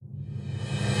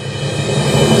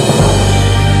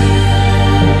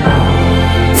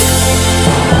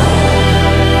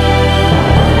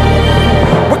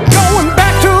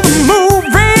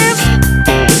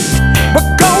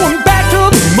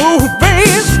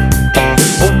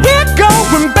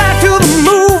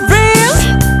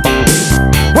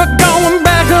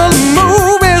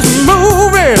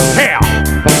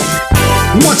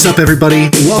up, everybody?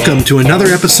 Welcome to another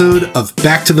episode of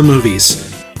Back to the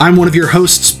Movies. I'm one of your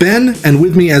hosts, Ben, and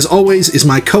with me, as always, is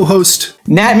my co-host...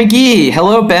 Nat McGee.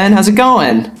 Hello, Ben. How's it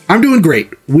going? I'm doing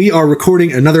great. We are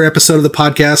recording another episode of the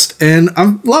podcast, and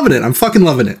I'm loving it. I'm fucking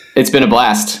loving it. It's been a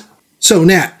blast. So,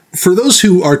 Nat, for those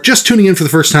who are just tuning in for the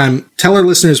first time, tell our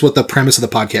listeners what the premise of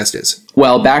the podcast is.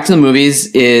 Well, Back to the Movies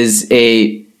is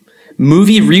a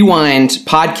movie rewind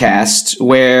podcast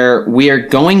where we are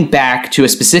going back to a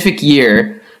specific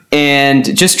year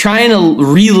and just trying to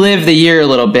relive the year a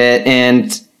little bit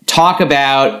and talk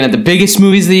about the biggest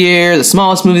movies of the year, the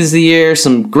smallest movies of the year,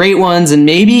 some great ones, and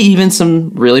maybe even some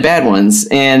really bad ones.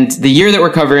 And the year that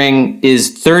we're covering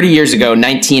is 30 years ago,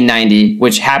 1990,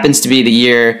 which happens to be the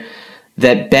year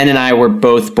that Ben and I were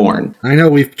both born. I know,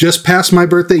 we've just passed my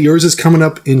birthday. Yours is coming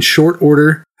up in short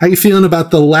order. How you feeling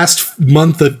about the last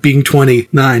month of being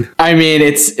 29? I mean,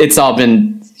 it's all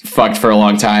been fucked for a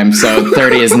long time, so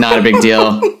 30 is not a big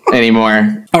deal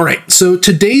anymore. All right, so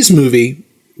today's movie,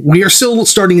 we are still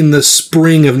starting in the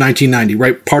spring of 1990,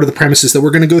 right? Part of the premise is that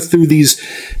we're going to go through these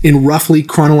in roughly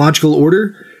chronological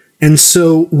order. And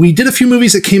so we did a few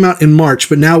movies that came out in March,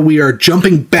 but now we are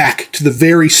jumping back to the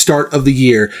very start of the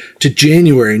year, to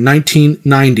January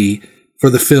 1990, for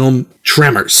the film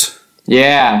Tremors.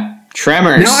 Yeah,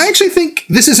 Tremors. Now, I actually think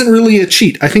this isn't really a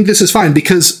cheat. I think this is fine,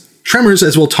 because Tremors,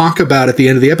 as we'll talk about at the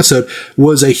end of the episode,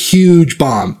 was a huge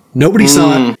bomb. Nobody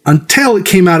saw it until it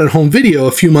came out at home video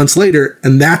a few months later,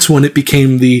 and that's when it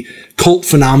became the cult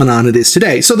phenomenon it is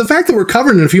today. So the fact that we're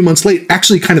covering it a few months late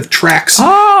actually kind of tracks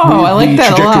I like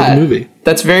that a lot. Of the movie.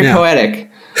 That's very poetic.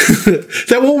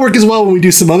 That won't work as well when we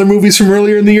do some other movies from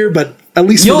earlier in the year, but at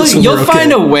least for this one, you'll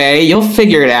find a way. You'll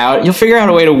figure it out. You'll figure out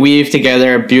a way to weave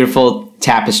together a beautiful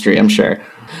tapestry, I'm sure.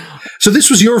 So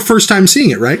this was your first time seeing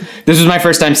it, right? This was my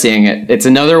first time seing it. It's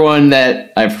another one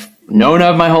that I've known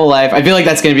of my whole life. I feel like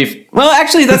that's going to be... Well,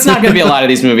 actually, that's not going to be a lot of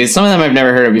these movies. Some of them I've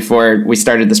never heard of before we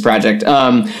started this project.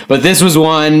 But this was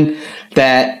one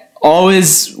that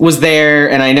always was there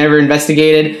and I never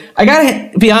investigated. I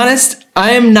gotta be honest,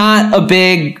 I am not a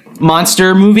big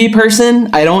monster movie person.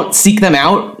 I don't seek them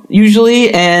out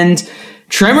usually. And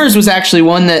Tremors was actually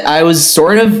one that I was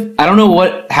sort of... I don't know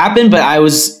what happened, but I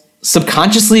was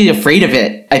subconsciously afraid of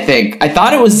it, I think. I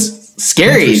thought it was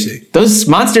scary. Those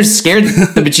monsters scared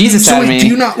the bejesus out of me. Do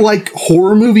you not like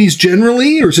horror movies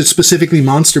generally, or is it specifically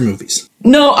monster movies?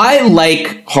 No, I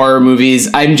like horror movies.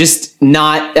 I'm just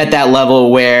not at that level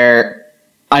where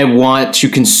I want to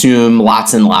consume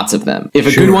lots and lots of them. If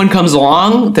a good one comes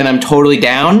along, then I'm totally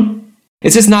down.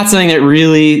 It's just not something that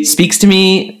really speaks to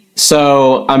me,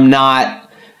 so I'm not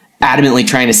adamantly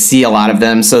trying to see a lot of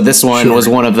them. So this one was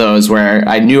one of those where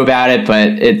I knew about it,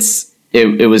 but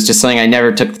it was just something I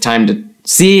never took the time to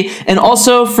see, and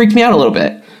also freaked me out a little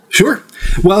bit. Sure.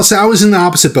 Well, so I was in the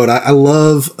opposite boat. I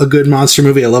love a good monster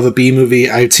movie. I love a B movie.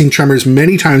 I had seen Tremors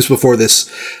many times before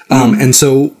this. And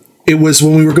so it was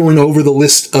when we were going over the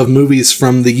list of movies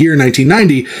from the year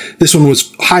 1990, this one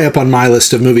was high up on my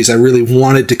list of movies I really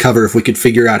wanted to cover if we could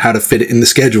figure out how to fit it in the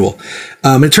schedule.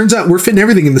 It turns out we're fitting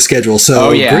everything in the schedule, so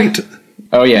great.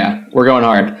 Oh, yeah. We're going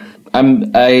hard.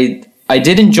 I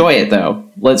did enjoy it, though.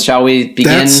 Shall we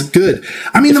begin? That's good.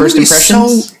 I mean, the movie's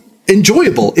so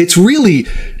enjoyable. It's really,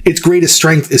 its greatest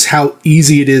strength is how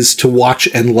easy it is to watch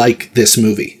and like this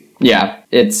movie. Yeah,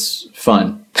 it's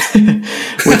fun,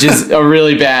 which is a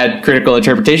really bad critical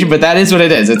interpretation, but that is what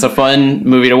it is. It's a fun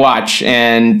movie to watch,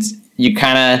 and you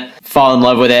kind of fall in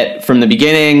love with it from the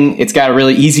beginning. It's got a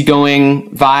really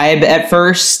easygoing vibe at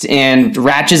first and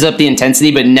ratchets up the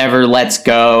intensity, but never lets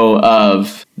go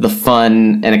of the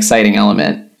fun and exciting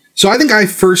element. So I think I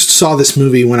first saw this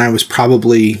movie when I was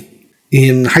probably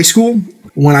in high school.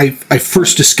 When I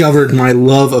first discovered my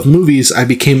love of movies, I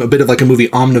became a bit of like a movie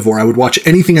omnivore. I would watch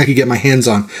anything I could get my hands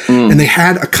on. And they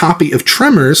had a copy of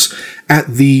Tremors at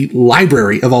the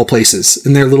library of all places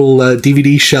in their little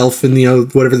DVD shelf in,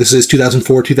 whatever this is,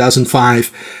 2004,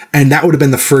 2005. And that would have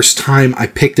been the first time I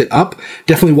picked it up.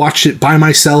 Definitely watched it by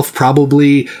myself,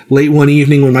 probably late one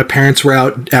evening when my parents were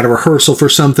out at a rehearsal for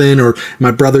something, or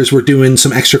my brothers were doing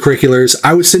some extracurriculars.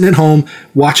 I was sitting at home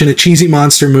watching a cheesy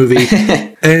monster movie.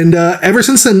 And ever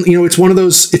since then, it's one of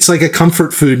those, it's like a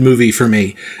comfort food movie for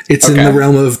me. It's in the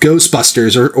realm of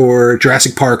Ghostbusters or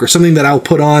Jurassic Park, or something that I'll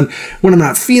put on when I'm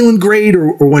not feeling great,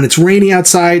 or when it's rainy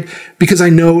outside, because I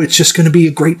know it's just going to be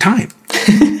a great time.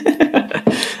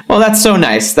 Well, that's so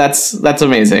nice. That's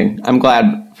amazing. I'm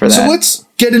glad for that. So let's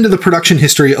get into the production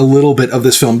history a little bit of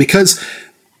this film, because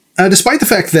despite the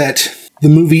fact that the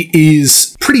movie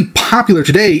is pretty popular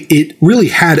today, it really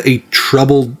had a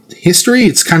troubled history.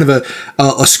 It's kind of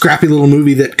a scrappy little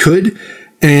movie that could.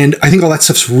 And I think all that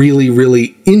stuff's really,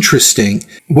 really interesting.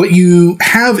 What you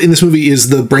have in this movie is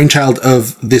the brainchild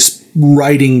of this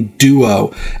writing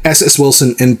duo, S.S.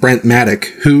 Wilson and Brent Maddock,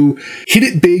 who hit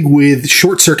it big with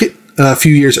Short Circuit a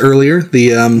few years earlier.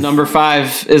 The Number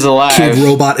 5 is Alive. Kid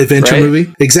robot adventure right?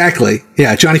 movie. Exactly.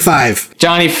 Yeah, Johnny Five.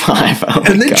 Johnny Five. Oh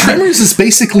and then God. Tremors is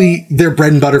basically their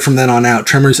bread and butter from then on out.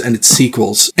 Tremors and its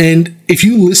sequels. And if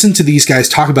you listen to these guys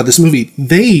talk about this movie,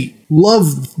 they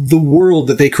love the world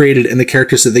that they created and the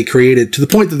characters that they created, to the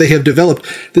point that they have developed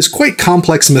this quite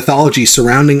complex mythology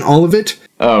surrounding all of it.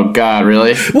 Oh God,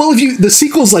 really? Well, the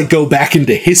sequels like go back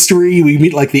into history. We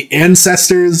meet like the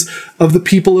ancestors of the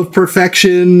people of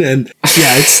perfection, and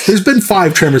yeah, there's been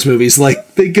 5 Tremors movies.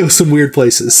 Like, they go some weird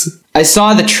places. I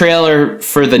saw the trailer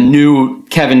for the new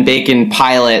Kevin Bacon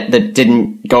pilot that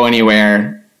didn't go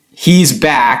anywhere. He's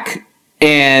back,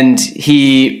 and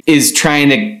he is trying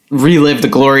to relive the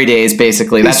glory days,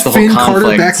 basically. That's the whole Finn conflict.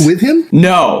 Carter back with him?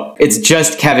 No, it's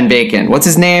just Kevin Bacon. What's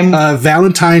his name?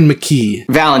 Valentine McKee.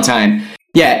 Valentine.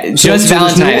 Yeah, just so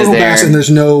Valentine there's no is Earl there. Bass and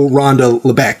there's no Rhonda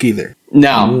LeBeck either.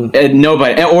 No,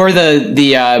 nobody. Or the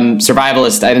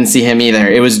survivalist, I didn't see him either.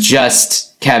 It was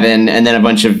just Kevin and then a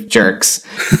bunch of jerks.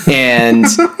 And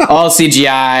all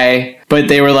CGI, but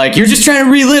they were like, you're just trying to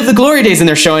relive the glory days. And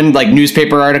they're showing like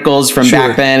newspaper articles from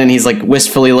back then, and he's like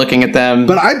wistfully looking at them.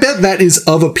 But I bet that is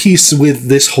of a piece with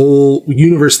this whole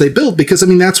universe they built, because I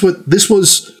mean, this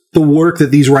was the work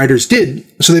that these writers did.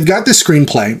 So they've got this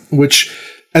screenplay, which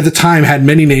at the time had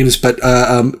many names, but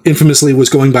infamously was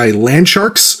going by Land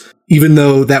Sharks, even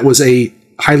though that was a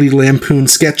highly lampooned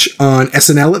sketch on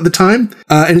SNL at the time.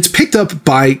 And it's picked up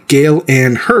by Gail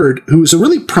Ann Hurd, who is a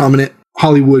really prominent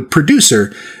Hollywood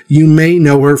producer. You may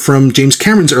know her from James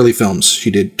Cameron's early films. She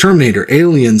did Terminator,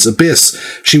 Aliens,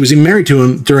 Abyss. She was even married to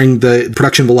him during the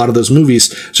production of a lot of those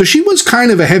movies. So she was kind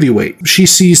of a heavyweight. She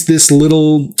sees this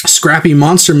little scrappy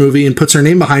monster movie and puts her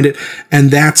name behind it,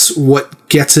 and that's what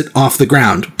gets it off the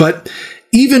ground. But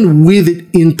even with it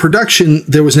in production,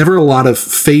 there was never a lot of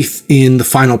faith in the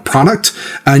final product.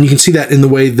 And you can see that in the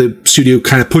way the studio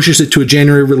kind of pushes it to a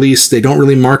January release. They don't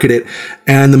really market it,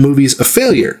 and the movie's a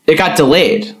failure. It got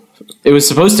delayed. It was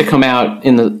supposed to come out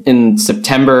in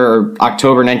September or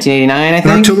October 1989, I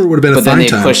think. October would have been a fine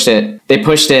time. But they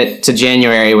pushed it to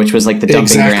January, which was like the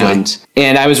dumping ground.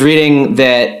 And I was reading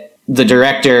that the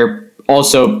director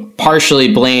also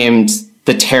partially blamed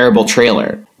the terrible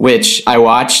trailer, which I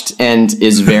watched and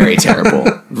is very terrible.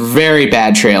 Very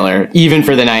bad trailer, even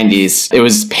for the 90s. It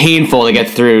was painful to get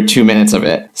through 2 minutes of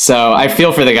it. So I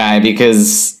feel for the guy,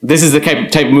 because this is the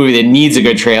type of movie that needs a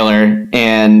good trailer,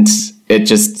 and it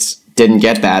just didn't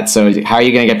get that. So how are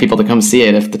you going to get people to come see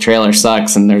it if the trailer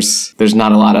sucks and there's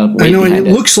not a lot of weight behind and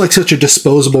it looks like such a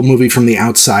disposable movie from the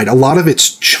outside. A lot of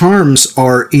its charms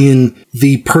are in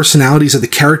the personalities of the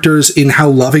characters, in how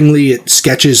lovingly it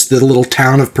sketches the little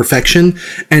town of perfection,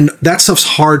 and that stuff's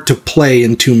hard to play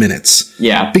in 2 minutes.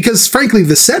 Yeah. Because frankly,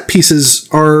 the set pieces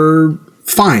are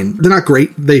fine. They're not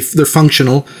great. They're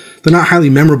functional. They're not highly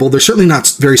memorable. They're certainly not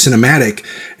very cinematic.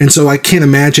 And so I can't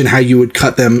imagine how you would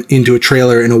cut them into a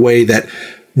trailer in a way that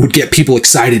would get people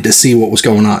excited to see what was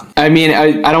going on. I mean,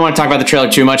 I don't want to talk about the trailer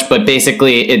too much, but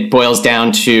basically it boils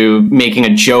down to making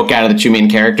a joke out of the two main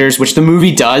characters, which the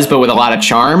movie does, but with a lot of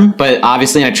charm. But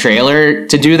obviously in a trailer,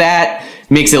 to do that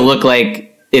makes it look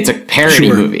like it's a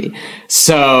parody movie.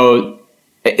 So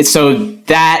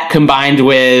that combined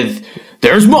with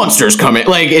there's monsters coming,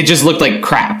 like, it just looked like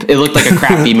crap. It looked like a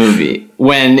crappy movie,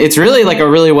 when it's really like a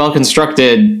really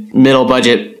well-constructed middle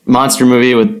budget monster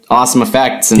movie with awesome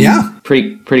effects and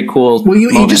pretty cool. Well,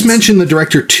 you just mentioned the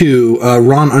director too,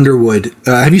 Ron Underwood.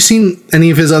 Have you seen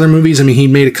any of his other movies? I mean, he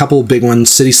made a couple big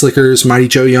ones: City Slickers, Mighty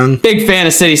Joe Young. Big fan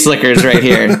of City Slickers right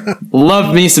here.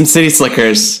 Love me some City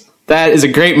Slickers. That is a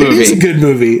great movie. It is a good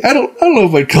movie. I don't know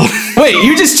if I'd call it. Wait,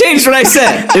 you just changed what I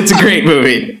said. It's a great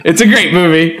movie. It's a great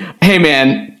movie. Hey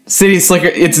man, City Slicker.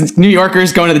 It's New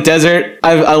Yorkers going to the desert.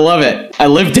 I love it. I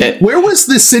lived it. Where was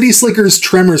the City Slickers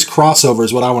Tremors crossover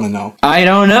is what I want to know. I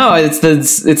don't know. It's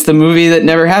the movie that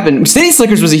never happened. City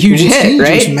Slickers was a huge hit,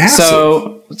 right? It was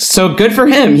massive. So good for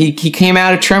him. He came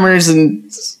out of Tremors and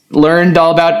learned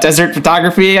all about desert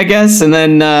photography, I guess, and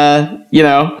then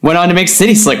went on to make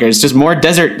City Slickers, just more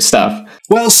desert stuff.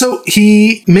 Well, so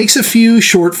he makes a few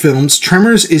short films.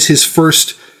 Tremors is his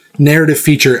first narrative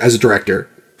feature as a director.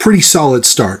 Pretty solid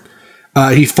start.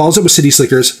 He follows up with City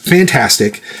Slickers.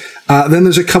 Fantastic. Then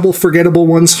there's a couple forgettable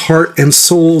ones, Heart and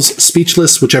Souls,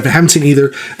 Speechless, which I haven't seen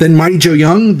either. Then Mighty Joe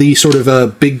Young, the sort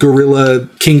of big gorilla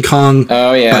King Kong,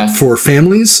 but for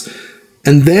families.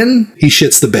 And then he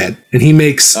shits the bed, and he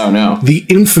makes the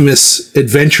infamous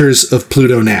Adventures of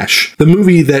Pluto Nash, the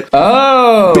movie that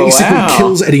basically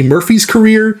kills Eddie Murphy's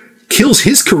career, kills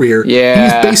his career. Yeah.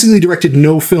 He's basically directed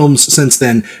no films since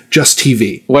then, just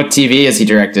TV. What TV has he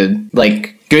directed?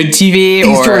 Like good TV?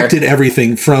 He's directed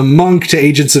everything from Monk to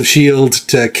Agents of S.H.I.E.L.D.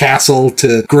 to Castle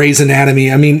to Grey's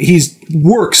Anatomy. I mean, he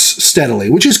works steadily,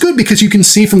 which is good because you can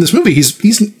see from this movie,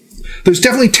 there's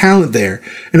definitely talent there.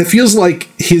 And it feels like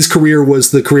his career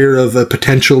was the career of a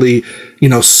potentially,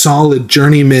 solid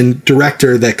journeyman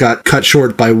director that got cut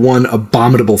short by one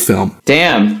abominable film.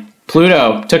 Damn.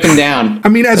 Pluto took him down. I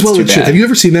mean, as well it should. Have you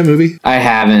ever seen that movie? I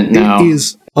haven't, no. It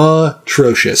is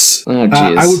atrocious. Oh,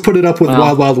 jeez. I would put it up with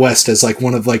Wild Wild West as like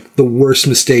one of like the worst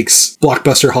mistakes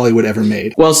blockbuster Hollywood ever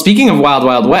made. Well, speaking of Wild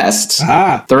Wild West,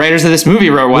 the writers of this movie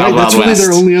wrote Wild Wild West. That's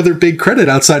really their only other big credit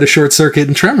outside of Short Circuit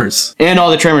and Tremors. And all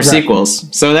the Tremors sequels.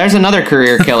 So there's another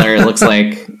career killer, it looks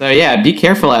like. So yeah, be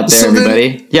careful out there,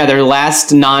 everybody. Their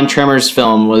last non-Tremors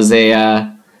film was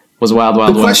was Wild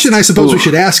Wild West. The question I suppose we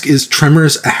should ask is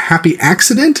Tremors a happy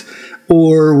accident?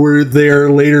 Or were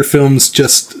their later films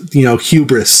just,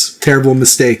 hubris, terrible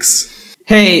mistakes?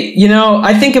 Hey,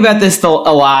 I think about this a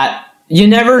lot. You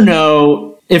never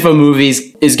know if a movie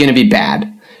is going to be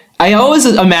bad. I always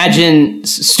imagine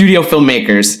studio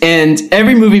filmmakers, and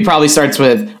every movie probably starts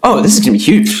with, oh, this is going to be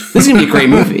huge. This is going to be a great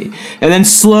movie. And then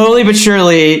slowly but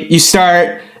surely you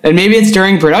start... And maybe it's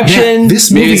during production. Yeah, this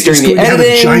movie maybe it's during the editing.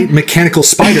 Have a giant mechanical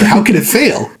spider. How can it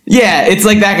fail? Yeah, it's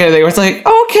like that kind of thing where it's like,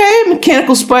 okay,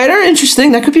 mechanical spider,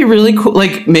 interesting. That could be really cool.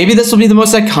 Like, maybe this will be the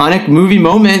most iconic movie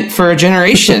moment for a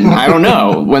generation. I don't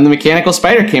know, when the mechanical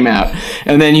spider came out.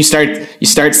 And then you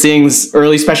start seeing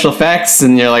early special effects,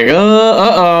 and you're like,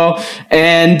 uh-oh.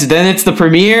 And then it's the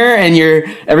premiere, and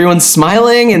everyone's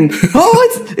smiling, and,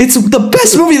 it's the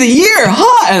best movie of the year,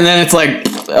 huh? And then it's like,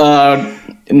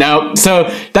 no.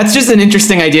 So that's just an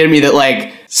interesting idea to me that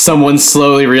like someone's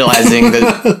slowly realizing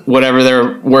that whatever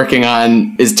they're working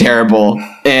on is terrible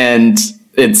and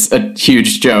it's a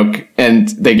huge joke and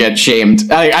they get shamed.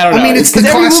 I don't know. I mean, it's the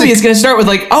every movie is going to start with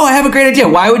like, oh, I have a great idea.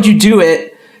 Why would you do it?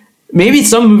 Maybe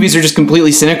some movies are just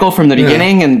completely cynical from the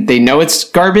beginning and they know it's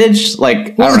garbage. Like,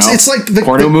 I don't know. It's like the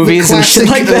porno movies classic, and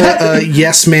shit like that.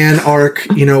 Yes Man arc,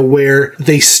 where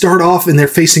they start off and they're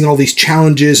facing all these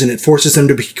challenges and it forces them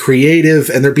to be creative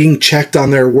and they're being checked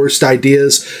on their worst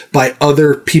ideas by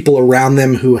other people around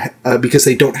them who, because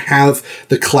they don't have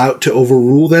the clout to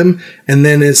overrule them. And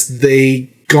then as they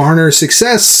garner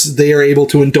success, they are able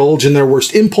to indulge in their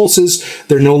worst impulses.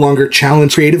 They're no longer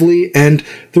challenged creatively, and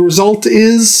the result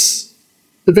is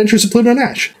Adventures of Pluto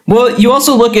Nash. Well, you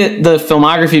also look at the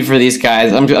filmography for these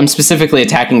guys. I'm specifically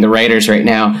attacking the writers right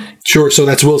now. Sure, so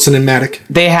that's Wilson and Maddock.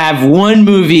 They have one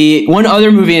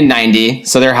other movie in 90,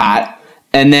 so they're hot.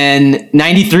 And then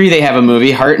 93, they have a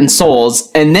movie, Heart and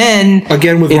Souls. And then...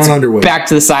 Again with Ron Underwood. Back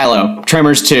to the Silo,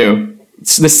 Tremors 2.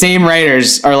 The same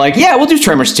writers are like, yeah, we'll do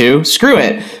Tremors 2. Screw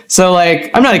it. So, like,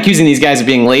 I'm not accusing these guys of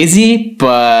being lazy,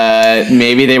 but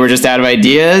maybe they were just out of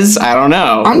ideas. I don't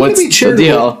know. What's the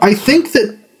deal? I think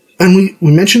that, and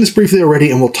we mentioned this briefly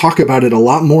already, and we'll talk about it a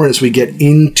lot more as we get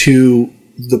into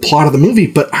the plot of the movie,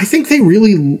 but I think they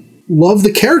really love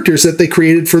the characters that they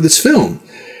created for this film.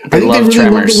 I think they really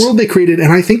love the world they created,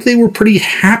 and I think they were pretty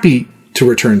happy to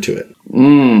return to it.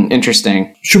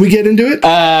 Interesting. Should we get into it?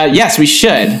 Yes, we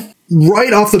should.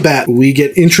 Right off the bat, we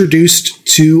get introduced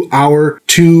to our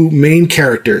two main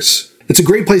characters. It's a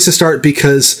great place to start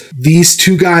because these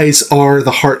two guys are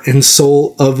the heart and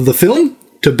soul of the film,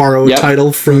 to borrow a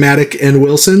title from Maddock and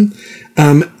Wilson.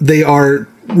 They are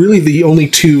really the only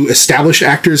two established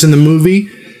actors in the movie,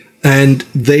 and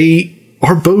they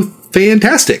are both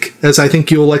fantastic, as I think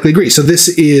you'll likely agree. So this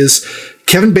is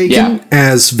Kevin Bacon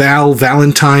as Val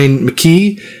Valentine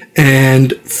McKee,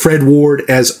 and Fred Ward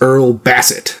as Earl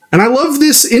Bassett. And I love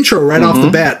this intro right off the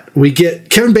bat. We get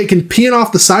Kevin Bacon peeing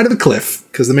off the side of the cliff,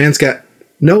 because the man's got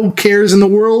no cares in the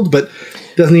world, but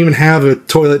doesn't even have a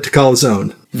toilet to call his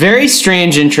own. Very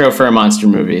strange intro for a monster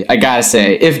movie, I gotta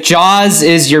say. If Jaws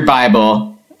is your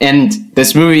Bible, and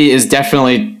this movie is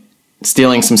definitely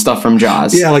stealing some stuff from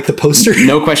Jaws. Yeah, like the poster.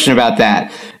 No question about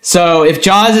that. So if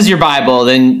Jaws is your Bible,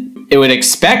 then it would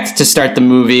expect to start the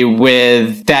movie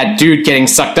with that dude getting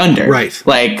sucked under. Right.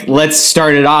 Like, let's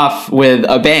start it off with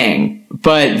a bang.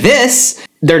 But this,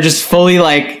 they're just fully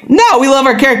like, no, we love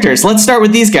our characters. Let's start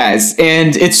with these guys.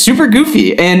 And it's super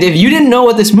goofy. And if you didn't know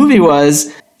what this movie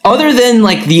was, other than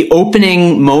like the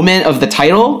opening moment of the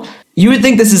title, you would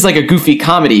think this is like a goofy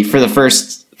comedy for the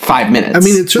first 5 minutes. I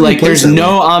mean, it's like there's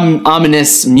no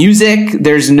ominous music.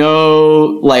 There's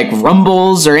no like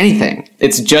rumbles or anything.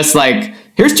 It's just like,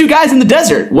 here's two guys in the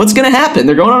desert. What's going to happen?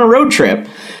 They're going on a road trip.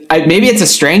 Maybe it's a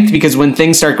strength because when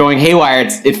things start going haywire,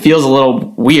 it feels a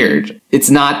little weird.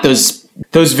 It's not those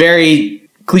very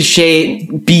cliche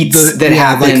beats that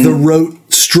happen. Like the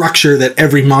rote structure that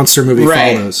every monster movie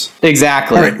follows.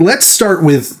 Exactly. All right, let's start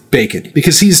with Bacon,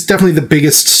 because he's definitely the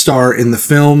biggest star in the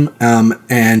film,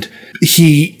 and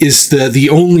he is the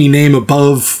only name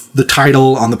above the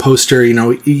title on the poster. You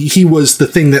know, he was the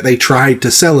thing that they tried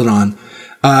to sell it on.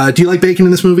 Do you like bacon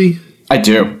in this movie? I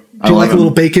do. Do you like a little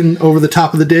bacon over the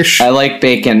top of the dish? I like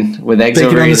bacon with eggs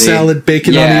bacon over on easy. the salad,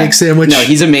 bacon on the egg sandwich. No,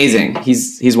 he's amazing.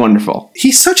 He's wonderful.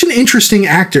 He's such an interesting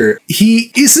actor.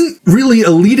 He isn't really a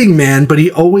leading man, but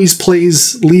he always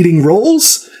plays leading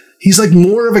roles. He's like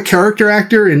more of a character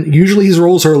actor, and usually his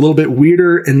roles are a little bit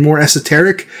weirder and more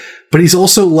esoteric. But he's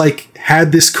also like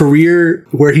had this career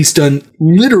where he's done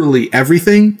literally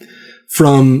everything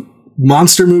from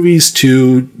monster movies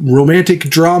to romantic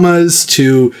dramas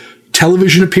to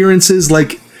television appearances.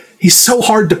 Like, he's so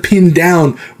hard to pin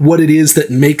down what it is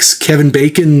that makes Kevin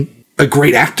Bacon a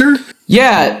great actor.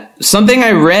 Yeah, something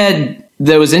I read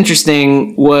that was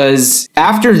interesting was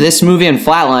after this movie and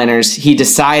Flatliners, he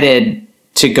decided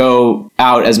to go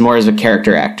out as more as a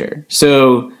character actor.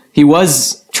 So he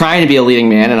was trying to be a leading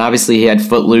man, and obviously he had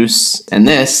Footloose and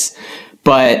this,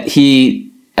 but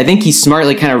I think he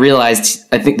smartly kind of realized,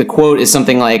 I think the quote is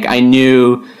something like, I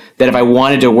knew that if I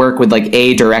wanted to work with like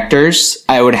A directors,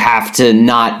 I would have to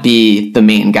not be the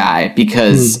main guy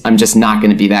because I'm just not going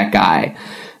to be that guy.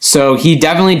 So he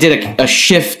definitely did a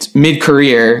shift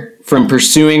mid-career from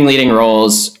pursuing leading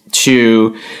roles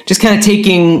to just kind of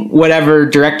taking whatever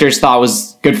directors thought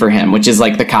was good for him, which is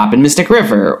like The Cop in Mystic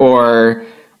River or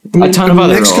a ton of other roles.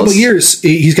 The next couple of years,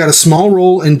 he's got a small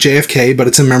role in JFK, but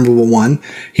it's a memorable one.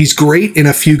 He's great in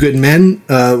A Few Good Men,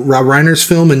 Rob Reiner's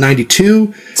film in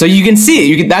 92. So you can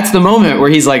see, that's the moment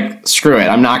where he's like, screw it,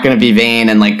 I'm not going to be vain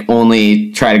and like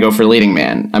only try to go for leading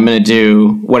man. I'm going to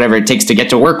do whatever it takes to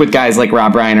get to work with guys like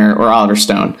Rob Reiner or Oliver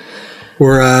Stone.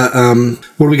 Or,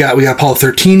 what do we got? We got Apollo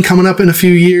 13 coming up in a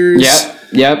few years.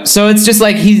 Yep. So it's just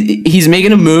like he's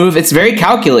making a move. It's very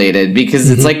calculated because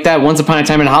it's like that Once Upon a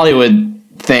Time in Hollywood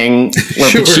thing where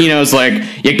Pacino's like,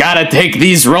 you gotta take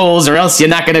these roles or else you're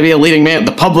not gonna be a leading man.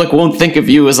 The public won't think of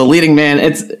you as a leading man.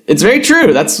 It's very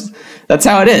true. That's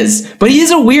how it is. But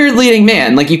he's a weird leading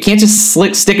man. Like, you can't just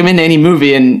stick him into any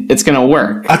movie and it's gonna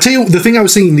work. I'll tell you, the thing I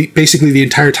was thinking basically the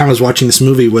entire time I was watching this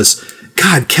movie was,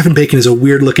 God, Kevin Bacon is a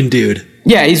weird looking dude.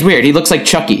 Yeah, he's weird. He looks like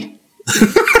Chucky.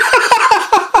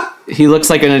 He looks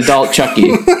like an adult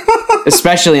Chucky,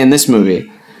 especially in this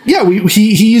movie. Yeah,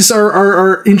 he's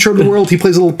our intro to the world. He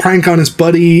plays a little prank on his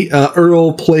buddy,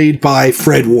 Earl, played by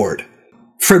Fred Ward.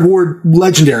 Fred Ward,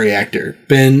 legendary actor,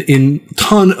 been in a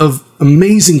ton of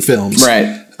amazing films.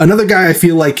 Right. Another guy I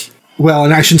feel like, well,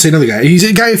 and I shouldn't say another guy. He's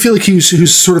a guy I feel like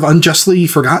who's sort of unjustly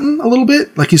forgotten a little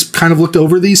bit. Like, he's kind of looked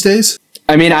over these days.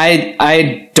 I mean,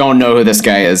 I don't know who this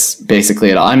guy is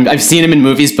basically at all. I've seen him in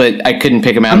movies, but I couldn't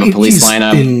pick him out of a police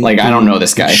lineup. I don't know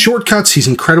this guy. Shortcuts, he's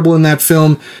incredible in that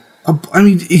film. I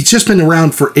mean, he's just been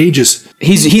around for ages.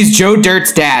 He's Joe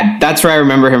Dirt's dad. That's where I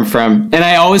remember him from. And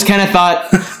I always kind of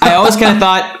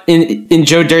thought in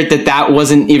Joe Dirt that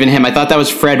wasn't even him. I thought that was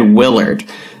Fred Willard.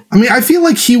 I mean, I feel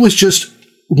like he was just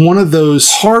one of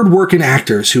those hard-working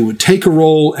actors who would take a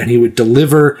role and he would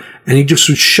deliver, and he just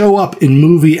would show up in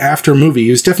movie after movie.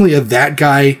 He was definitely that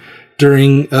guy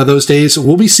during those days.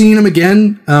 We'll be seeing him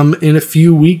again in a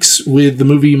few weeks with the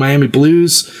movie Miami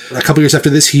Blues. A couple years after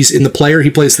this, he's in The Player. He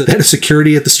plays the head of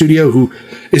security at the studio who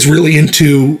is really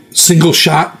into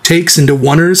single-shot takes, into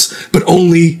oneers, but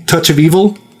only touch of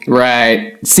evil.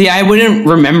 Right. See, I wouldn't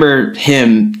remember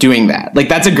him doing that. Like,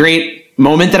 that's a great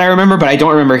moment that I remember, but I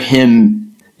don't remember him.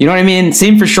 You know what I mean?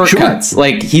 Same for Shortcuts. Sure.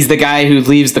 Like, he's the guy who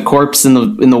leaves the corpse in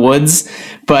the woods,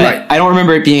 but right. I don't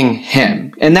remember it being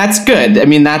him. And that's good. I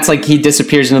mean, that's like he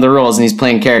disappears into the roles and he's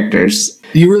playing characters.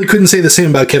 You really couldn't say the same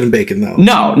about Kevin Bacon, though.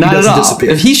 No, not at all. Disappear.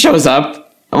 If he shows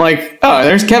up, I'm like, oh,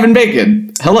 there's Kevin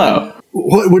Bacon. Hello.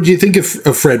 What do you think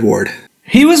of Fred Ward?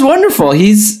 He was wonderful.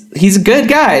 He's a good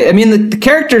guy. I mean, the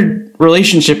character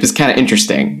relationship is kind of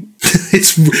interesting.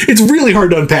 It's really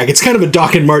hard to unpack. It's kind of a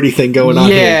Doc and Marty thing going on.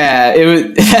 Yeah, here.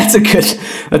 That's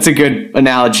a good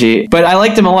analogy. But I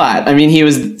liked him a lot. I mean, he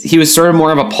was sort of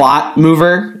more of a plot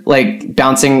mover, like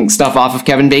bouncing stuff off of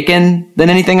Kevin Bacon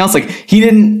than anything else. Like, he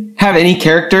didn't have any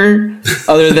character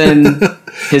other than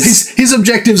his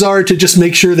objectives are to just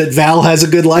make sure that Val has a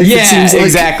good life. Yeah, it seems like.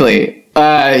 Exactly.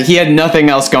 He had nothing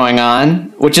else going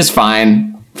on, which is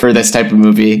fine for this type of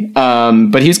movie.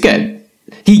 But he was good.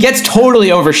 He gets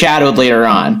totally overshadowed later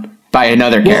on by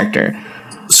another character.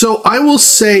 So I will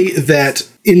say that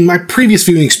in my previous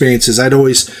viewing experiences, I'd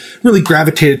always really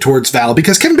gravitated towards Val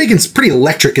because Kevin Bacon's pretty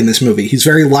electric in this movie. He's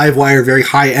very live wire, very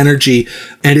high energy,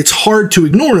 and it's hard to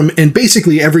ignore him. And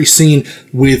basically every scene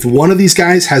with one of these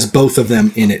guys has both of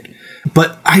them in it.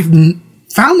 But I've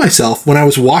found myself, when I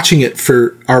was watching it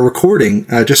for our recording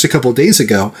just a couple of days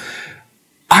ago,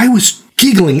 I was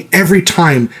giggling every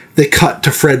time they cut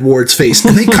to Fred Ward's face.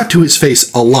 And they cut to his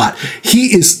face a lot.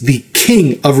 He is the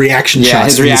king of reaction shots. Yeah,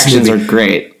 his reactions are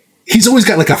great. He's always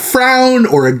got like a frown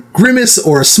or a grimace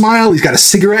or a smile. He's got a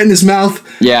cigarette in his mouth.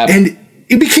 Yeah. And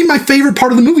it became my favorite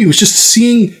part of the movie, was just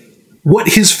seeing what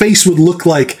his face would look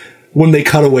like when they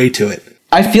cut away to it.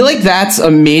 I feel like that's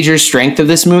a major strength of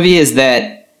this movie, is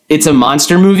that it's a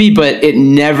monster movie, but it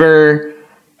never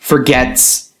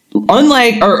forgets,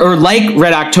 unlike or like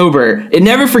Red October, it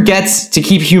never forgets to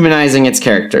keep humanizing its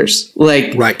characters.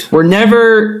 Like, right. We're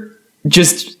never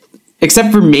just,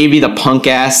 except for maybe the punk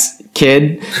ass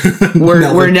kid,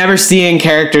 we're never seeing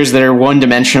characters that are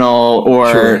one-dimensional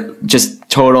or just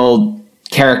total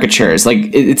caricatures. Like,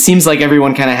 it seems like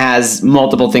everyone kind of has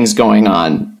multiple things going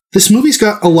on. This movie's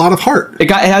got a lot of heart.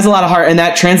 It has a lot of heart, and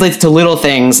that translates to little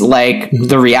things like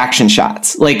the reaction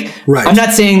shots. Like, I'm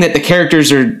not saying that the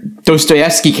characters are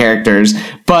Dostoevsky characters,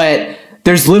 but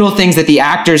there's little things that the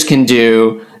actors can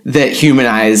do that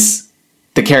humanize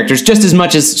the characters just as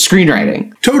much as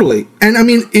screenwriting. Totally. And I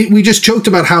mean, we just joked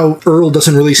about how Earl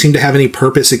doesn't really seem to have any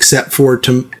purpose except for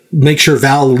to make sure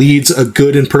Val leads a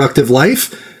good and productive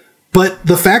life. But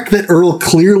the fact that Earl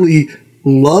clearly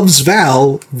loves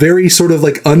Val very sort of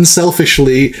like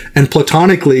unselfishly and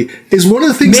platonically is one of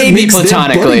the things that makes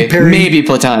platonically. Maybe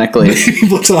platonically.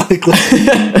 It's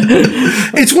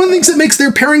one of the things that makes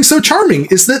their pairing so charming,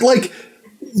 is that like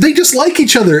they just like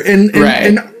each other, and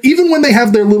even when they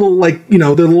have their little, like, you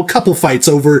know, their little couple fights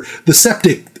over the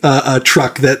septic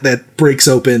truck that breaks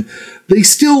open, they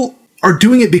still are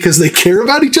doing it because they care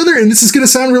about each other. And this is going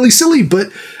to sound really silly, but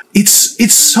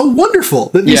it's so wonderful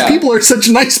that these people are such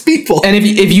nice people. And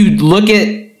if you look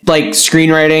at like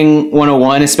screenwriting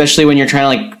 101, especially when you're trying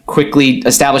to like quickly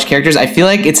establish characters, I feel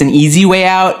like it's an easy way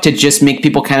out to just make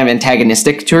people kind of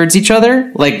antagonistic towards each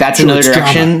other. Like, that's another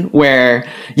direction where,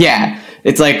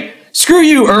 it's like, screw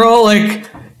you, Earl, like,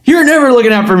 you're never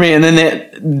looking out for me. And then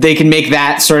they can make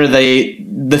that sort of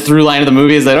the through line of the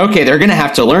movie, is that, okay, they're going to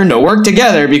have to learn to work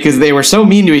together because they were so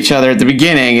mean to each other at the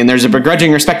beginning, and there's a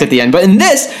begrudging respect at the end. But in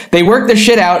this, they work their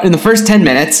shit out in the first 10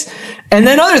 minutes, and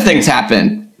then other things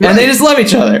happen, and they just love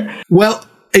each other. Well,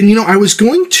 and you know, I was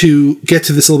going to get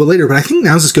to this a little bit later, but I think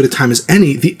now's as good a time as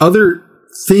any. The other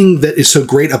thing that is so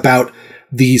great about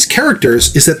these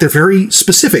characters is that they're very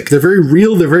specific. They're very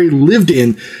real. They're very lived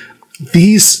in.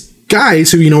 These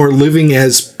guys who, you know, are living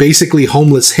as basically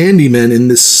homeless handymen in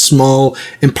this small,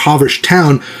 impoverished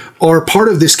town are part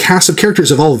of this cast of characters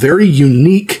of all very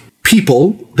unique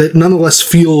people that nonetheless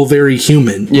feel very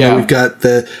human. Yeah. You know, we've got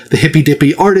the hippy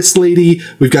dippy artist lady.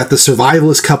 We've got the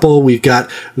survivalist couple. We've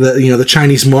got the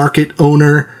Chinese market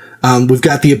owner. We've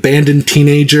got the abandoned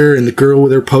teenager and the girl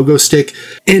with her pogo stick.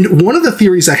 And one of the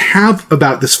theories I have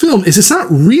about this film is it's not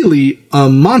really a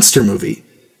monster movie.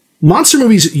 Monster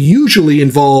movies usually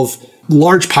involve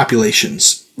large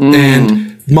populations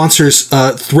and monsters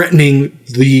threatening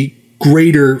the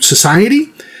greater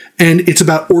society. And it's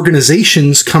about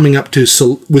organizations coming up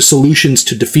with solutions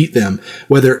to defeat them,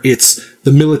 whether it's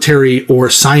the military or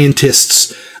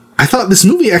scientists. I thought this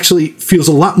movie actually feels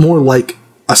a lot more like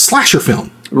a slasher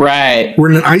film. Right.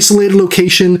 We're in an isolated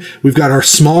location. We've got our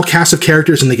small cast of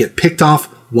characters, and they get picked off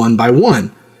one by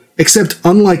one. Except,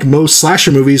 unlike most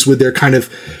slasher movies with their kind of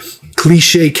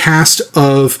cliche cast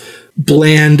of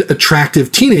bland,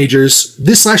 attractive teenagers,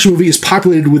 this slasher movie is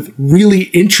populated with really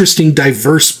interesting,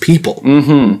 diverse people.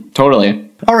 Mm-hmm.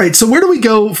 Totally. All right, so where do we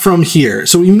go from here?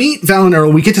 So we meet Val and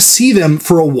Earl. We get to see them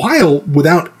for a while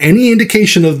without any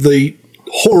indication of the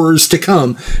horrors to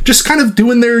come, just kind of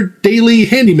doing their daily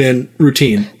handyman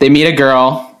routine. They meet a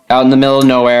girl out in the middle of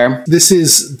nowhere. This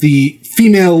is the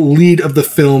female lead of the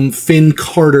film, Finn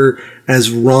Carter, as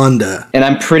Rhonda. And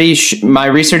I'm pretty my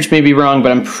research may be wrong,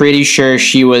 but I'm pretty sure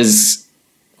she was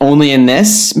only in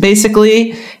this,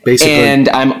 basically. And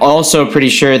I'm also pretty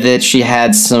sure that she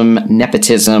had some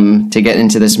nepotism to get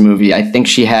into this movie. I think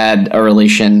she had a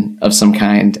relation of some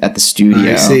kind at the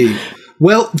studio. I see.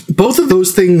 Well, both of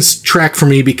those things track for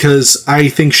me because I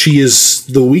think she is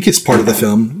the weakest part of the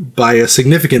film by a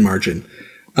significant margin.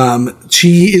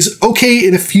 She is okay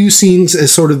in a few scenes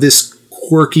as sort of this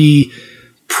quirky,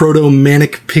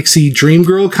 proto-manic pixie dream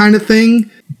girl kind of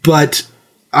thing, but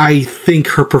I think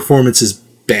her performance is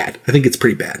bad. I think it's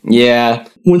pretty bad. Yeah.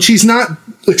 When she's not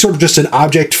like sort of just an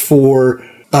object for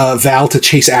Val to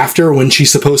chase after when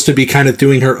she's supposed to be kind of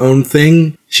doing her own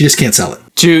thing. She just can't sell it.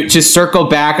 To circle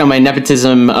back on my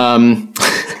nepotism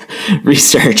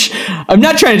research, I'm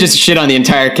not trying to just shit on the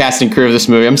entire cast and crew of this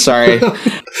movie. I'm sorry.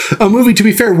 A movie, to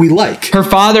be fair, we like. Her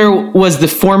father was the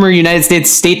former United States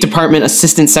State Department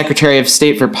Assistant Secretary of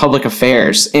State for Public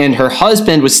Affairs, and her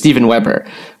husband was Steven Weber.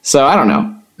 So I don't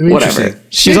know. Whatever.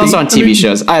 She's also on TV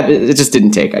shows. It just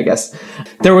didn't take, I guess.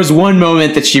 There was one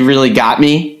moment that she really got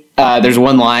me. There's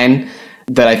one line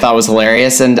that I thought was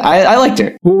hilarious, and I liked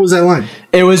her. What was that line?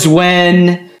 It was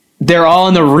when they're all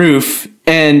on the roof,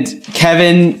 and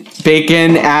Kevin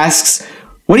Bacon asks,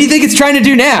 "What do you think it's trying to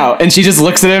do now?" And she just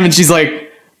looks at him, and she's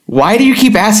like, "Why do you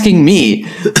keep asking me?"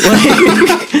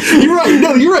 You're right.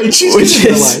 No, you're right. She's which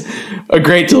is a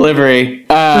great delivery.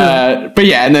 But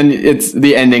yeah, and then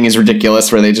the ending is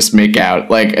ridiculous where they just make out.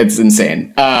 Like, it's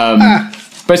insane.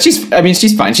 But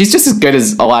she's fine. She's just as good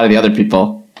as a lot of the other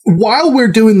people. While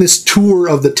we're doing this tour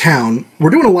of the town,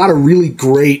 we're doing a lot of really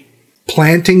great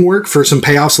planting work for some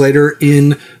payoffs later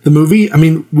in the movie. I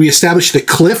mean, we established a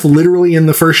cliff literally in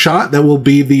the first shot that will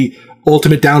be the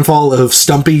ultimate downfall of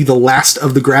Stumpy, the last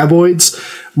of the graboids.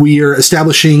 We are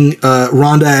establishing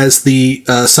Rhonda as the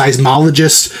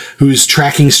seismologist who's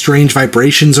tracking strange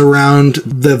vibrations around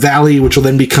the valley, which will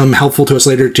then become helpful to us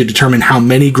later to determine how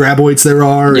many graboids there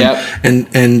are. Yep.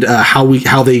 and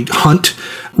how they hunt.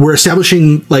 We're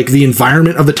establishing like the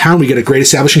environment of the town. We get a great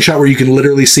establishing shot where you can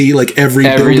literally see like every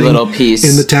building little piece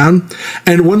in the town.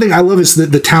 And one thing I love is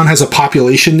that the town has a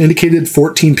population indicated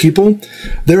 14 people.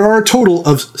 There are a total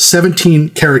of 17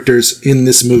 characters in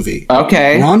this movie.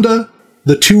 Okay. Rhonda,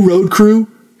 the 2 road crew,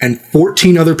 and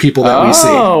 14 other people that we see.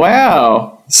 Oh,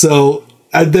 wow. So,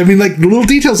 I mean, like, the little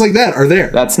details like that are there.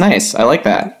 That's nice. I like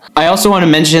that. I also want to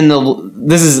mention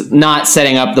this is not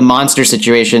setting up the monster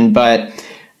situation, but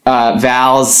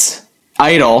Val's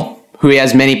idol, who he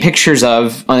has many pictures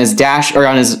of on his dash or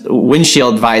on his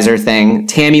windshield visor thing,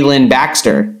 Tammy Lynn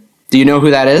Baxter. Do you know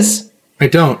who that is? I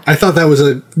don't. I thought that was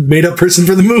a made-up person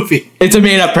for the movie. It's a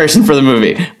made-up person for the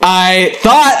movie. I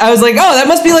was like, oh, that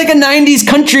must be like a 90s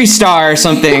country star or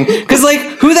something. Because, like,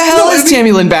 who the hell is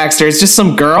Tammy Lynn Baxter? It's just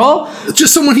some girl?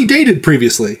 Just someone he dated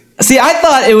previously. See, I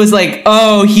thought it was like,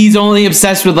 oh, he's only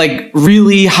obsessed with like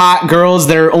really hot girls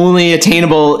that are only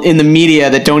attainable in the media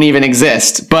that don't even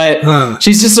exist. But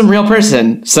she's just some real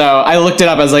person. So I looked it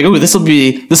up. I was like, ooh, this will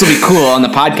be cool on the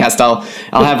podcast. I'll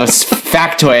have a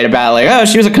factoid about like, oh,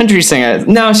 she was a country singer.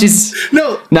 No, she's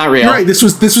not real. You're right. This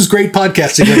was great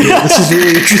podcasting. This is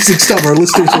really interesting stuff. Our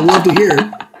listeners will love to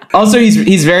hear. Also,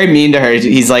 he's very mean to her.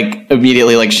 He's like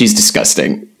immediately like she's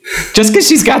disgusting. Just because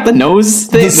she's got the nose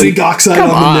thing. The zinc oxide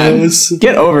on the nose.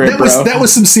 Get over it, bro. That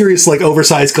was some serious, like,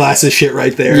 oversized glasses shit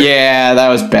right there. Yeah, that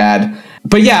was bad.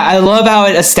 But yeah, I love how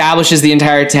it establishes the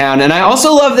entire town. And I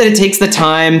also love that it takes the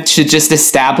time to just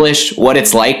establish what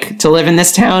it's like to live in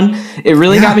this town. It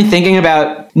really got me thinking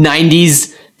about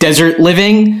 90s desert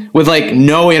living with, like,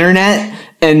 no internet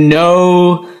and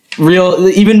no real,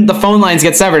 even the phone lines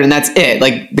get severed and that's it.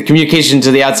 Like, the communication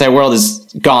to the outside world is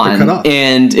gone.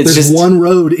 And it's There's one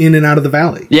road in and out of the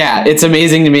valley. Yeah, it's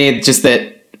amazing to me just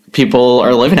that people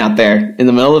are living out there in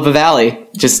the middle of a valley,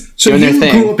 just doing their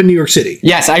thing. So you grew up in New York City?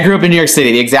 Yes, I grew up in New York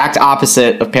City, the exact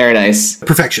opposite of Paradise.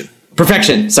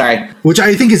 Perfection, sorry. Which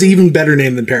I think is an even better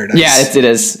name than Paradise. Yeah, it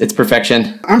is. It's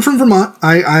Perfection. I'm from Vermont.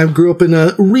 I grew up in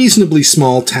a reasonably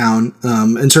small town,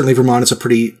 and certainly Vermont is a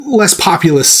pretty less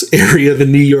populous area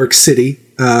than New York City.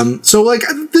 So like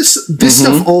this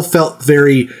stuff all felt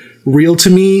very real to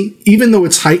me, even though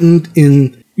it's heightened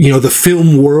in the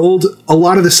film world. A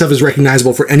lot of this stuff is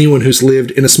recognizable for anyone who's lived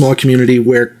in a small community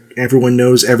where everyone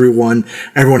knows everyone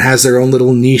has their own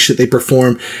little niche that they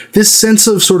perform. This sense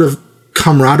of sort of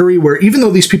camaraderie where even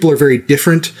though these people are very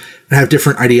different and have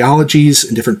different ideologies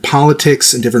and different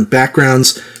politics and different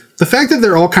backgrounds, the fact that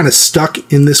they're all kind of stuck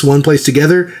in this one place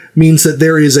together means that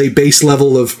there is a base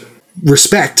level of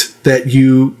respect that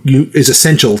is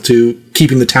essential to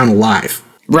keeping the town alive.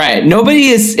 Right. Nobody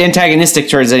is antagonistic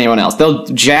towards anyone else. They'll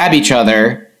jab each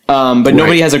other, but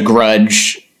nobody has a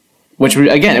grudge, which,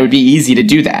 again, it would be easy to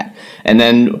do that. And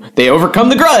then they overcome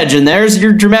the grudge, and there's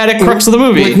your dramatic crux of the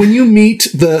movie. Like when you meet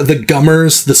the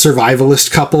Gummers, the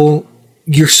survivalist couple,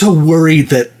 you're so worried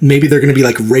that maybe they're going to be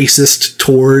like racist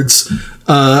towards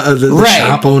the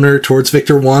shop owner, towards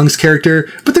Victor Wong's character,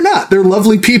 but they're not. They're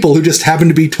lovely people who just happen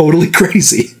to be totally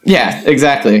crazy. Yeah,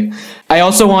 exactly. I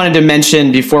also wanted to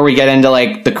mention, before we get into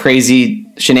like the crazy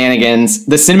shenanigans,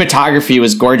 the cinematography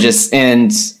was gorgeous,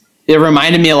 and it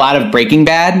reminded me a lot of Breaking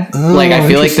Bad. I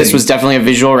feel like this was definitely a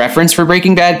visual reference for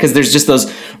Breaking Bad, because there's just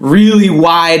those really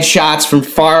wide shots from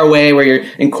far away where you're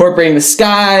incorporating the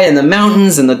sky and the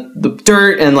mountains and the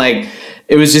dirt, and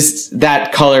it was just,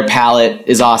 that color palette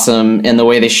is awesome, and the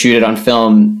way they shoot it on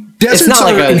film. Deserts it's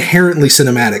not are inherently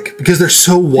cinematic because they're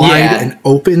so wide and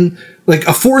open. Like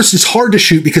a forest is hard to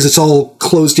shoot because it's all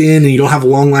closed in and you don't have a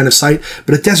long line of sight,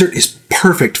 but a desert is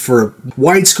perfect for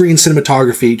widescreen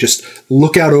cinematography. Just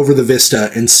look out over the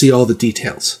vista and see all the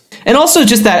details. And also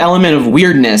just that element of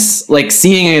weirdness, like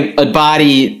seeing a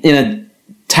body in a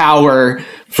tower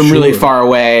from really far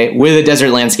away with a desert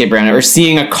landscape around it, or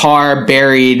seeing a car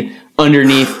buried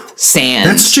underneath sand.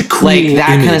 That's such a cool that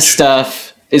image. Kind of stuff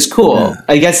is cool. Yeah.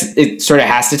 I guess it sort of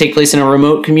has to take place in a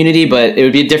remote community, but it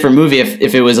would be a different movie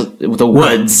if it was the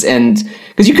woods, and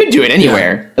because you could do it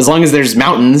anywhere as long as there's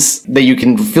mountains that you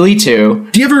can flee to.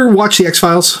 Do you ever watch The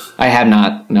X-Files? I have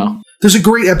not, no. There's a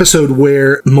great episode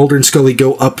where Mulder and Scully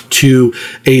go up to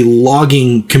a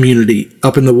logging community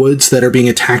up in the woods that are being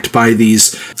attacked by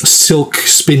these silk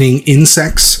spinning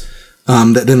insects.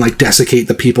 That then desiccate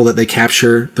the people that they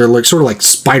capture. They're sort of like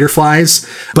spider flies,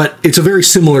 but it's a very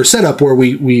similar setup where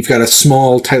we've got a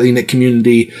small, tightly knit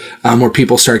community where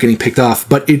people start getting picked off.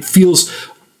 But it feels,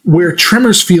 where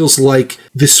Tremors feels like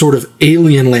this sort of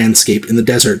alien landscape in the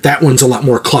desert, that one's a lot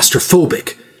more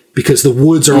claustrophobic because the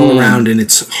woods are all around and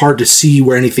it's hard to see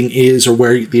where anything is or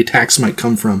where the attacks might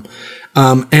come from.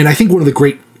 And I think one of the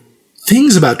great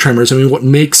things about Tremors, what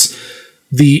makes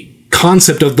the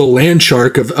concept of the land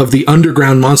shark, of the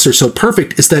underground monster so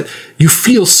perfect, is that you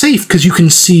feel safe because you can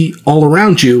see all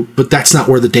around you, but that's not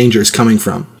where the danger is coming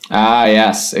from. Ah,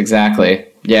 yes, exactly.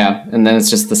 Yeah, and then it's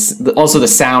just also the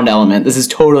sound element. This is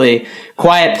totally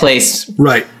Quiet Place.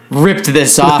 Right. Ripped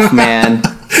this off, man.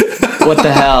 What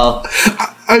the hell?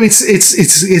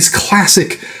 It's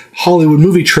classic Hollywood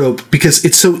movie trope because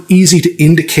it's so easy to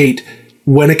indicate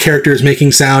when a character is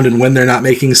making sound and when they're not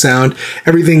making sound.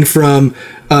 Everything from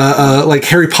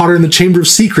Harry Potter and the Chamber of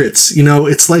Secrets,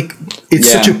 it's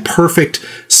such a perfect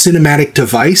cinematic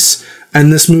device,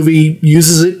 and this movie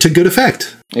uses it to good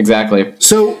effect. Exactly.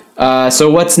 So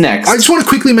what's next? I just want to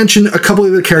quickly mention a couple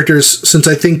of other characters, since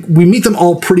I think we meet them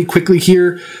all pretty quickly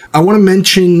here. I want to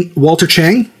mention Walter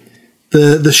Chang,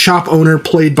 the shop owner,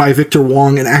 played by Victor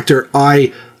Wong, an actor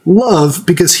I love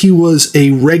because he was a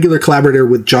regular collaborator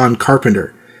with John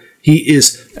Carpenter. He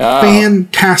is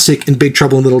fantastic in Big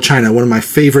Trouble in Little China, one of my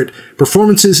favorite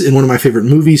performances in one of my favorite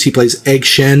movies. He plays Egg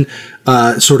Shen,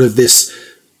 sort of this,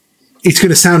 it's going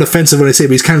to sound offensive when I say it,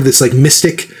 but he's kind of this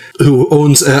mystic who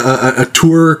owns a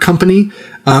tour company,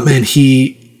 and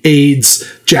he aids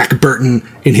Jack Burton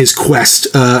in his quest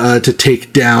to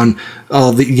take down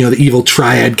all the the evil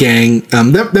triad gang.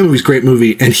 That movie's a great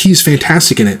movie, and he's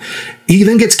fantastic in it. He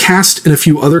then gets cast in a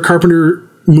few other Carpenter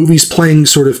movies playing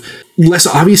sort of less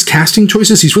obvious casting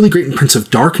choices. He's really great in Prince of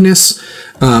Darkness.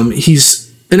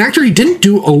 He's an actor. He didn't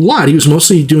do a lot. He was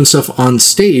mostly doing stuff on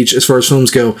stage as far as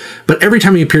films go, but every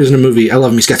time he appears in a movie, I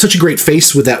love him. He's got such a great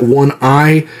face with that one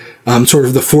eye, sort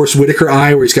of the Forrest Whitaker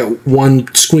eye, where he's got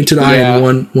one squinted eye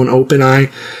and one open eye.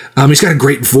 He's got a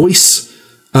great voice,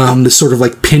 this sort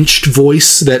of pinched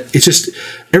voice that it's just,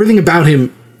 everything about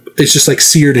him is just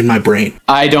seared in my brain.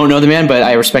 I don't know the man, but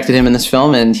I respected him in this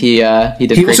film, and he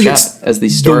did a great job as the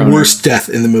store owner. The worst death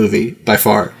in the movie by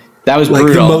far. That was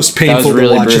brutal. The most painful to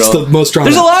watch. Brutal. It's the most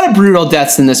dramatic. There's a lot of brutal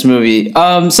deaths in this movie.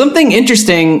 Something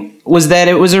interesting was that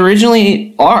it was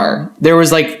originally R. There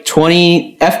was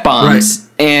 20 F-bombs,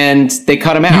 and they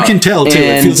cut them out. You can tell, too.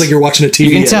 It feels like you're watching a TV.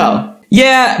 You can tell.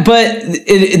 Yeah, but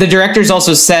the directors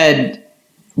also said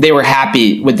they were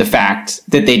happy with the fact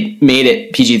that they made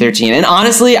it PG-13. And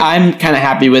honestly, I'm kind of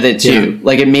happy with it, too.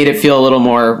 Yeah. It made it feel a little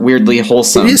more weirdly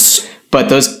wholesome. It is. But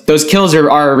those kills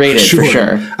are R-rated for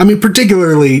sure.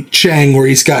 Particularly Chang, where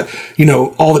he's got,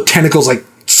 all the tentacles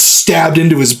stabbed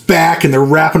into his back and they're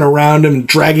wrapping around him and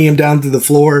dragging him down to the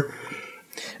floor.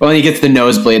 Well, and he gets the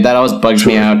nosebleed. That always bugs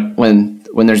me out when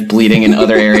there's bleeding in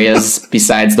other areas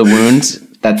besides the wound.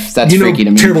 That's freaky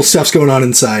to me. Terrible stuff's going on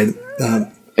inside.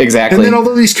 Exactly. And then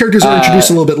although these characters are introduced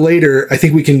a little bit later, I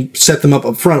think we can set them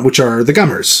up front, which are the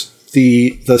Gummers,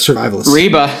 the survivalists.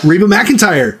 Reba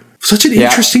McEntire. Such an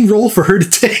interesting role for her to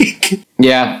take.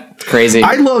 Yeah, it's crazy.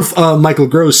 I love Michael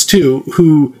Gross too,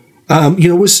 who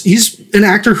he's an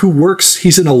actor who works.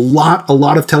 He's in a lot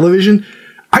of television.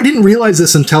 I didn't realize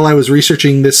this until I was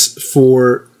researching this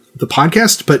for the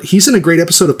podcast, but he's in a great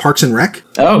episode of Parks and Rec,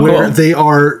 where they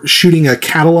are shooting a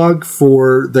catalog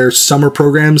for their summer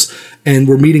programs, and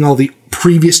we're meeting all the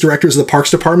previous directors of the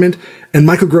Parks Department, and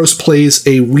Michael Gross plays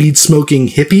a weed-smoking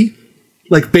hippie,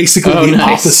 basically the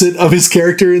opposite of his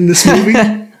character in this movie.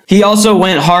 He also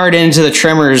went hard into the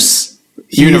Tremors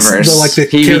universe.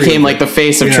 He became like the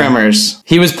face of Tremors.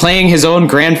 He was playing his own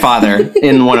grandfather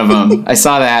in one of them. I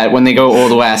saw that when they go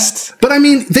Old West. But I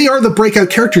mean, they are the breakout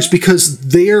characters because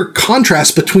their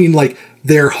contrast between like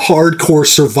their hardcore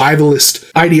survivalist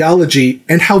ideology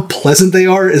and how pleasant they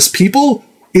are as people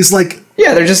is like...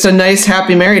 Yeah, they're just a nice,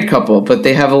 happy married couple, but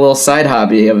they have a little side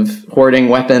hobby of hoarding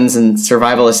weapons and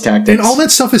survivalist tactics. And all that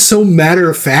stuff is so matter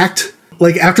of fact.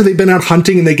 Like, after they've been out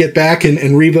hunting and they get back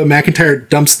and Reba McEntire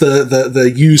dumps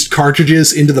the used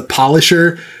cartridges into the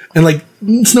polisher, and, like,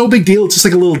 it's no big deal. It's just,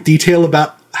 like, a little detail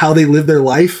about how they live their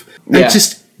life. Yeah.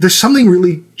 There's something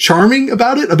really charming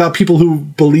about it, about people who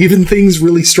believe in things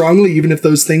really strongly, even if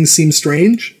those things seem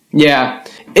strange. Yeah.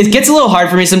 It gets a little hard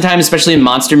for me sometimes, especially in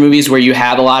monster movies where you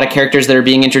have a lot of characters that are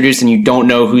being introduced and you don't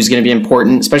know who's going to be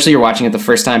important, especially you're watching it the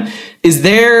first time. Is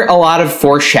there a lot of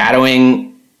foreshadowing?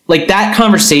 Like that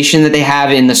conversation that they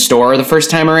have in the store the first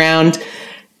time around,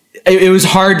 it was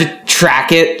hard to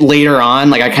track it later on.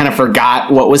 Like I kind of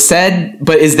forgot what was said,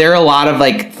 but is there a lot of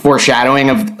like foreshadowing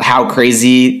of how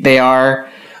crazy they are?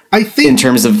 I think in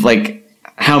terms of like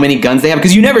how many guns they have,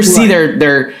 because you never see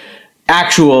their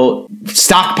actual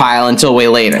stockpile until way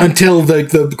later. Until the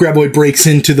graboid breaks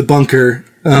into the bunker.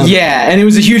 Yeah, and it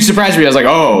was a huge surprise for me. I was like,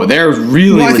 oh, they're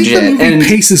really legit. I think the movie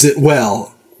paces it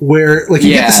well, where like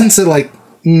you get the sense that like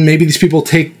maybe these people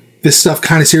take this stuff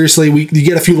kind of seriously. You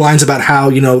get a few lines about how,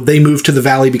 you know, they moved to the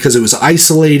valley because it was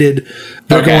isolated.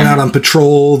 They're going out on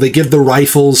patrol. They give the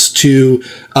rifles to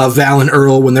Val and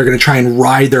Earl when they're going to try and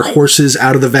ride their horses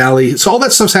out of the valley. So all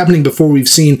that stuff's happening before we've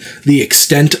seen the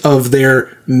extent of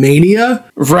their mania.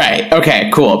 Right.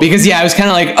 Okay, cool. Because I was kind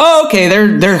of like, oh, okay,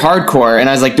 they're hardcore. And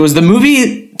I was like, was the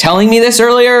movie telling me this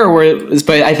earlier?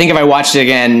 But I think if I watched it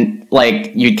again,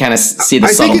 like you'd kind of see the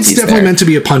subtleties there. I think it's definitely meant to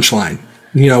be a punchline.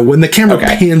 You know, when the camera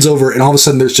pans over and all of a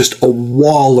sudden there's just a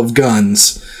wall of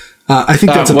guns. I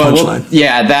think that's a punchline.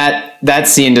 That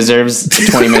scene deserves a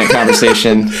 20-minute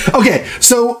conversation. Okay,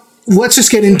 so let's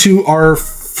just get into our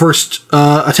first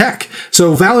attack.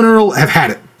 So Val and Earl have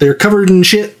had it. They're covered in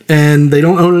shit and they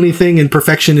don't own anything, and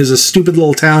Perfection is a stupid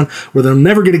little town where they're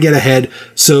never going to get ahead.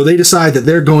 So they decide that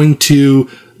they're going to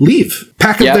leave,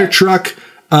 pack up their truck,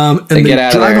 and they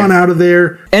drive on out of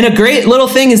there. And a great little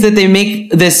thing is that they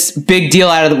make this big deal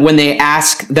out of when they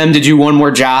ask them to do one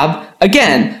more job.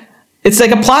 Again, it's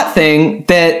like a plot thing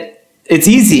that it's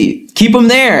easy. Keep them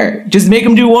there. Just make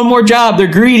them do one more job. They're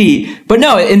greedy. But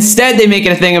no, instead they make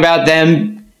it a thing about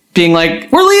them being like,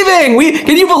 we're leaving.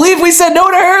 Can you believe we said no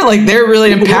to her? Like, they're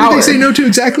really empowered. What did they say no to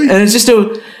exactly? And it's just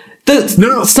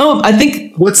I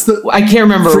think I can't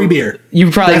remember. Free beer.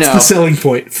 You probably know. That's the selling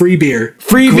point. Free beer.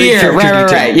 Free beer.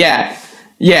 Right.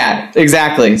 Yeah,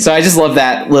 exactly. So I just love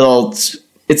that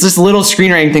it's just little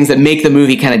screenwriting things that make the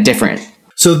movie kind of different.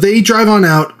 So they drive on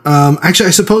out. Actually,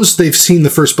 I suppose they've seen the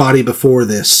first body before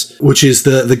this, which is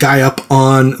the guy up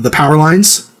on the power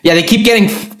lines. Yeah, they keep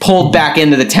getting pulled back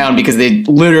into the town because they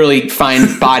literally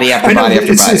find body after body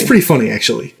after body. It's pretty funny,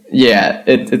 actually. Yeah,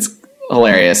 it's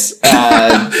hilarious.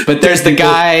 But there's the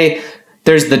guy.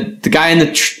 There's the guy in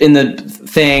the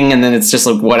thing, and then it's just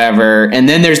like whatever. And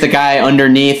then there's the guy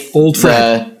underneath. Old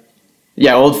Fred.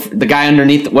 The guy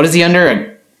underneath. What is he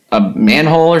under? A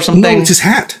manhole or something? No, it's his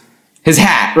hat. His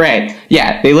hat, right?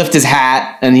 Yeah, they lift his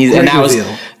hat, and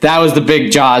that was the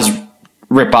big Jaws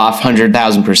ripoff,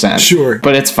 100,000%. Sure,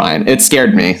 but it's fine. It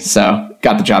scared me, so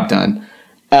got the job done.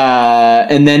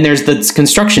 And then there's the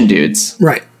construction dudes,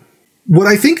 right? What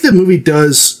I think the movie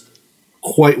does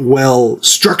quite well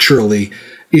structurally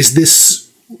is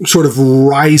this sort of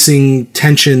rising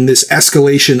tension, this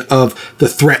escalation of the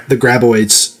threat the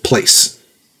graboids place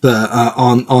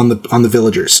on the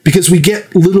villagers, because we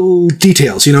get little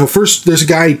details. You know, first there's a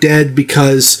guy dead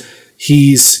because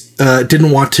he's didn't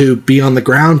want to be on the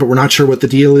ground, but we're not sure what the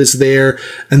deal is there.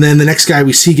 And then the next guy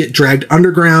we see get dragged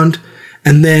underground,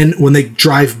 and then when they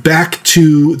drive back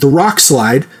to the rock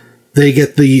slide, they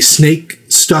get the snake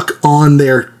stuck on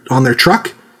their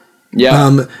truck.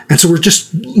 Yeah. And so we're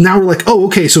like, oh,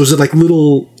 okay. So is it like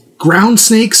little ground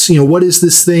snakes? You know, what is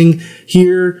this thing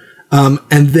here?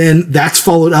 And then that's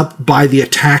followed up by the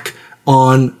attack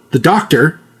on the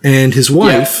doctor and his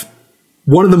wife. Yeah.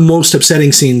 One of the most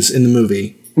upsetting scenes in the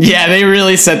movie. Yeah, they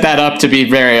really set that up to be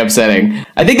very upsetting.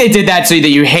 I think they did that so that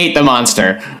you hate the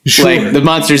monster. Sure. Like, the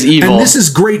monster's evil. And this is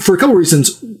great for a couple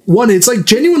reasons. One, it's like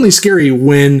genuinely scary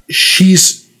when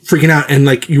she's freaking out and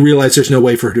like you realize there's no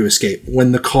way for her to escape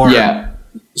when the car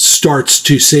starts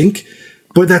to sink.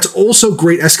 But that's also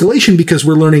great escalation because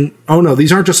we're learning, oh no,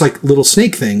 these aren't just like little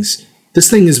snake things. This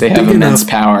thing is big enough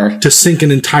power to sink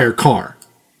an entire car.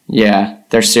 Yeah,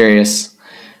 they're serious.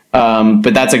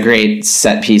 But that's a great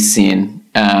set piece scene,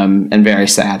 and very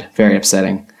sad, very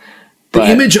upsetting. The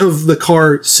image of the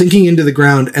car sinking into the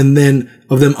ground and then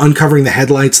of them uncovering the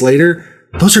headlights later,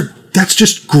 that's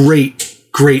just great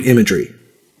imagery.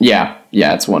 Yeah,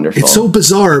 it's wonderful. It's so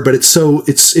bizarre, but it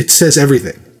says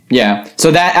everything. Yeah.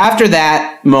 So that after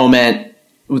that moment,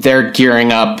 they're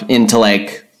gearing up into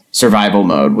like survival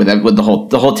mode with the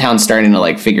whole town starting to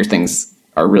like figure things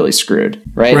are really screwed,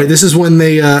 right? Right. This is when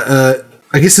they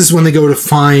I guess this is when they go to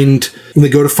find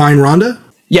Rhonda.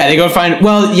 Yeah, they go to find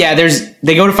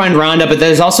Rhonda, but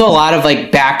there's also a lot of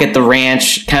like back at the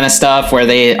ranch kind of stuff where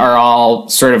they are all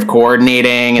sort of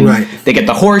coordinating, and they get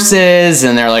the horses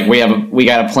and they're like, we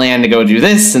got a plan to go do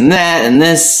this and that and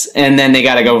this, and then they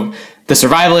got to go. The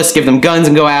survivalists give them guns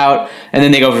and go out, and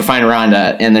then they go to find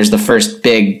Rhonda, and there's the first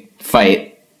big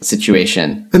fight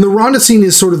situation. And the Rhonda scene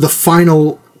is sort of the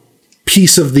final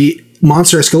piece of the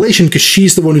monster escalation because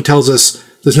she's the one who tells us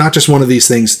there's not just one of these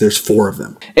things, there's 4 of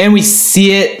them. And we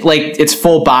see it like it's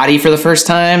full body for the first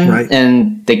time,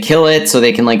 and they kill it so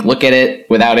they can like look at it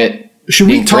without it. Should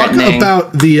we talk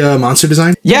about the monster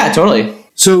design? Yeah, totally.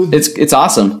 So it's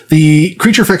awesome. The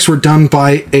creature effects were done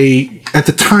by at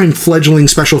the time, fledgling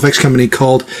special effects company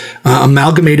called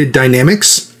Amalgamated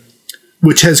Dynamics,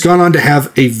 which has gone on to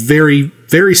have a very,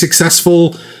 very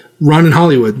successcul run in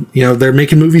Hollywood. You know, they're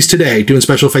making movies today, doing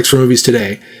special effects for movies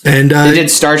today. And they did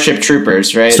Starship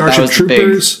Troopers, right? Starship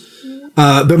Troopers.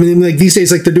 But I mean, like these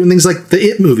days, like they're doing things like the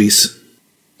It movies.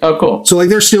 Oh, cool. So like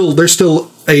they're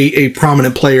still a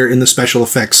prominent player in the special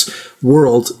effects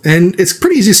world, and it's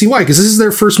pretty easy to see why, because this is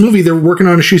their first movie. They're working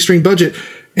on a shoestring budget,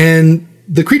 and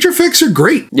the creature effects are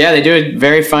great. Yeah, they do a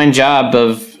very fine job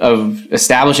of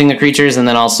establishing the creatures and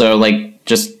then also like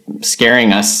just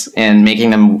scaring us and making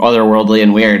them otherworldly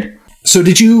and weird. So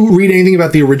did you read anything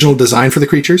about the original design for the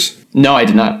creatures? No, I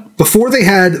did not. Before they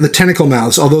had the tentacle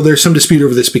mouths, although there's some dispute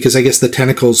over this because I guess the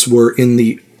tentacles were in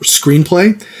the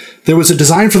screenplay, there was a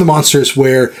design for the monsters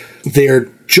where their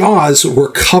jaws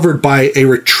were covered by a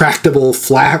retractable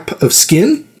flap of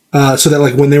skin, so that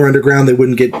like when they were underground, they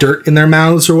wouldn't get dirt in their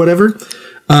mouths or whatever.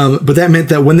 But that meant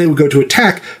that when they would go to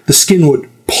attack, the skin would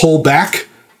pull back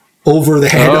over the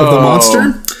head of the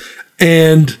monster.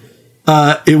 And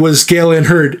it was Gale Ann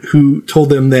Hurd who told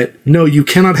them that, no, you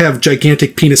cannot have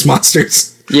gigantic penis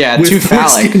monsters. Yeah, too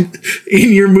phallic.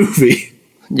 In your movie.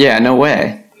 Yeah, no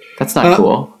way. That's not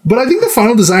cool. But I think the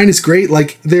final design is great.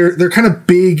 Like they're kind of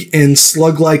big and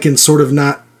slug-like and sort of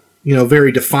not,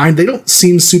 very defined. They don't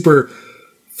seem super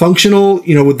functional,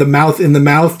 with the mouth in the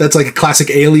mouth. That's like a classic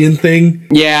Alien thing.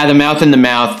 Yeah, the mouth in the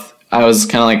mouth. I was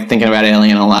kind of like thinking about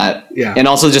Alien a lot. Yeah. And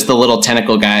also just the little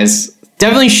tentacle guys.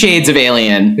 Definitely shades of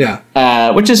Alien.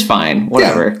 Yeah. Which is fine.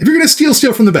 Whatever. Yeah. If you're going to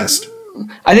steal from the best.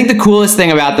 I think the coolest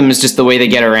thing about them is just the way they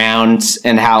get around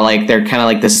and how like they're kind of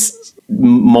like this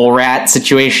mole rat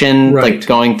situation, like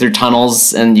going through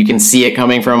tunnels and you can see it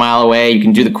coming from a mile away. You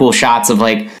can do the cool shots of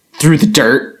like through the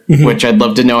dirt, which I'd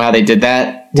love to know how they did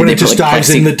that. When it just dives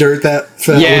in the dirt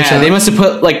they must have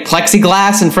put like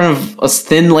plexiglass in front of a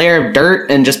thin layer of dirt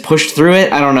and just pushed through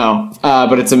it. I don't know,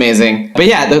 but it's amazing. But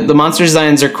yeah, the monster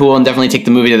designs are cool and definitely take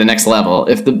the movie to the next level.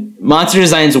 If the monster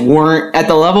designs weren't at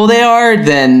the level they are,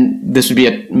 then this would be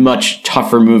a much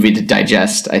tougher movie to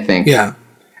digest, I think. Yeah.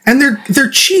 And they're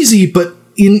cheesy, but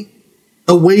in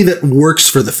a way that works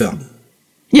for the film.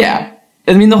 Yeah.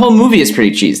 I mean, the whole movie is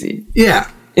pretty cheesy. Yeah.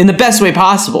 In the best way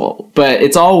possible, but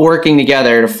it's all working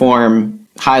together to form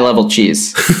high-level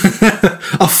cheese.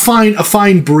 a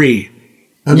fine brie.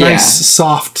 A nice,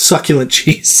 soft, succulent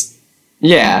cheese.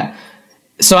 Yeah.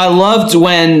 So I loved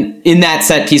when, in that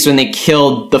set piece, when they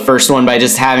killed the first one by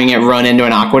just having it run into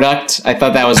an aqueduct. I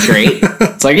thought that was great.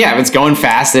 It's like, yeah, if it's going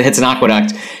fast, it hits an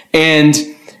aqueduct. And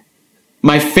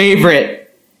my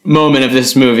favorite moment of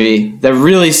this movie that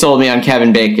really sold me on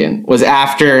Kevin Bacon was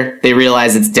after they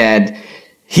realize it's dead.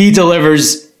 He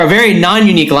delivers a very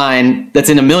non-unique line that's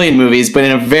in a million movies, but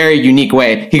in a very unique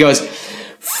way. He goes,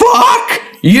 "Fuck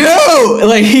you!"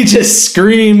 Like he just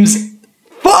screams,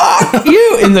 "Fuck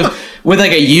you!" with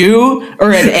like a U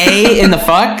or an A in the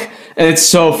fuck, and it's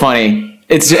so funny.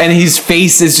 And his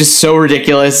face is just so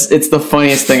ridiculous. It's the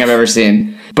funniest thing I've ever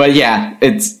seen. But yeah,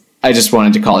 I just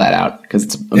wanted to call that out because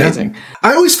it's amazing. Yeah.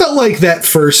 I always felt like that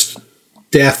first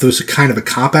death was kind of a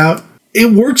cop-out.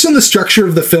 It works in the structure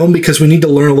of the film because we need to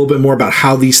learn a little bit more about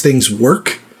how these things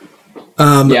work.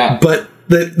 But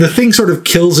the thing sort of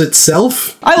kills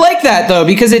itself. I like that, though,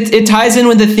 because it ties in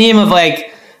with the theme of,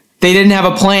 like, they didn't have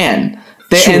a plan.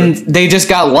 And they just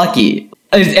got lucky.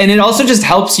 And it also just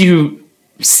helps you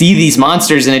see these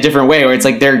monsters in a different way, where it's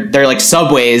like they're like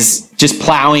subways just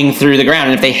plowing through the ground.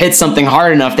 And if they hit something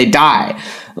hard enough, they die.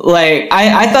 Like,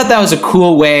 I thought that was a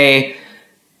cool way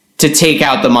to take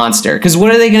out the monster. Because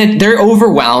what are they going to... They're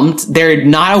overwhelmed. They're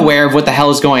not aware of what the hell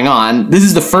is going on. This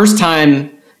is the first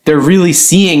time they're really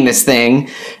seeing this thing.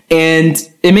 And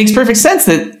it makes perfect sense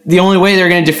that the only way they're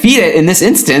going to defeat it in this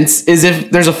instance is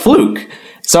if there's a fluke.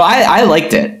 So I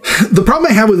liked it. The problem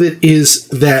I have with it is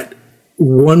that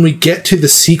when we get to the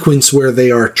sequence where they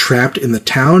are trapped in the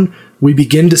town, we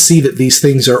begin to see that these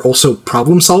things are also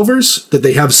problem solvers, that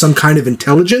they have some kind of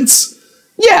intelligence.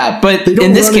 Yeah, but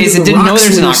in this case, it didn't know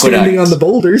there's an aqueduct. Standing on the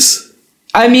boulders.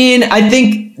 I mean, I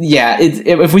think, yeah,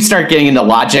 if we start getting into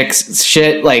logic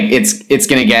shit, like, it's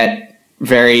going to get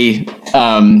very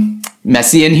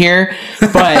messy in here.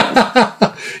 But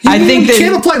I think you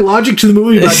can't apply logic to the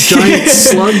movie about giant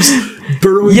slugs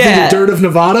burrowing through the dirt of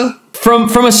Nevada.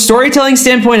 From a storytelling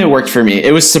standpoint, it worked for me.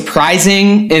 It was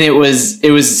surprising, and it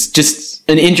was just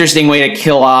an interesting way to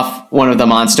kill off one of the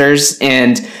monsters.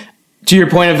 And to your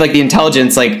point of like the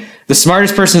intelligence, like the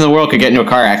smartest person in the world could get into a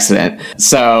car accident.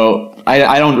 So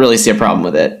I don't really see a problem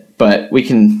with it, but we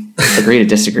can agree to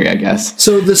disagree, I guess.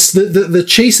 So the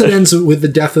chase that ends with the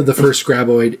death of the first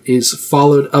graboid is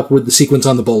followed up with the sequence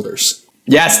on the boulders.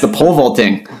 Yes, the pole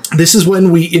vaulting. This is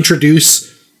when we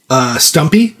introduce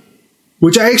Stumpy,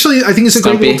 which I think is a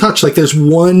great little touch. Like, there's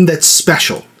one that's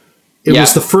special. It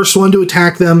was the first one to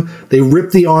attack them. They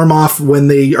rip the arm off when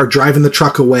they are driving the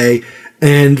truck away.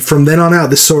 And from then on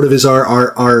out, this sort of is it's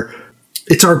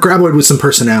our graboid with some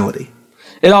personality.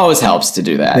 It always helps to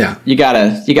do that. Yeah. You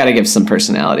gotta give some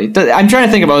personality. I'm trying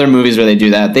to think of other movies where they do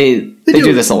that. They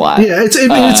do this a lot. Yeah,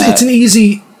 it's an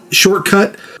easy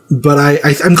shortcut, but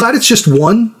I'm glad it's just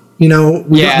one. You know,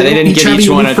 they didn't give each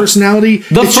one a personality.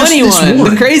 The funny one,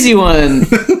 the crazy one,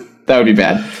 that would be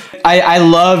bad. I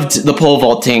loved the pole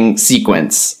vaulting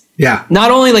sequence. Yeah. Not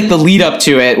only like the lead up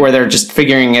to it where they're just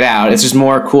figuring it out, it's just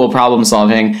more cool problem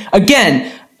solving.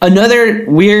 Again, another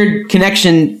weird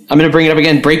connection. I'm going to bring it up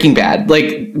again. Breaking Bad.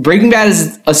 Like, Breaking Bad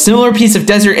is a similar piece of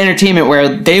desert entertainment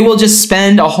where they will just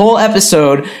spend a whole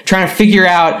episode trying to figure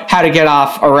out how to get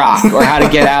off a rock or how to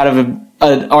get out of an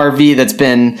RV that's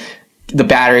been, the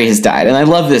battery has died. And I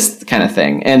love this kind of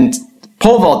thing. And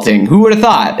pole vaulting, who would have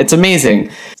thought? It's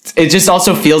amazing. It just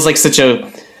also feels like such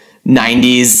a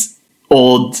 90s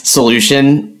old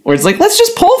solution where it's like, let's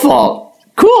just pole vault.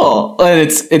 Cool. And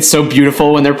it's so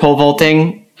beautiful when they're pole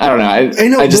vaulting. I don't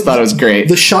know. I just thought it was great.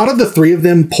 The shot of the three of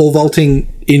them pole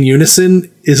vaulting in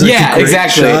unison is a great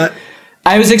shot.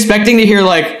 I was expecting to hear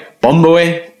like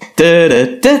Bumboy, like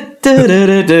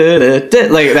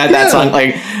that song.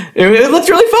 Like, it looked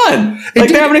really fun. Like,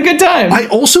 they're having a good time. I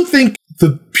also think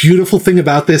the beautiful thing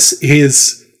about this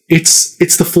is it's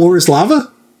the floor is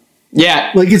lava.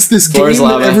 Yeah. Like, it's this game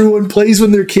that everyone plays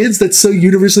when they're kids that's so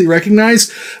universally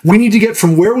recognized. We need to get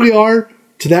from where we are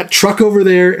to that truck over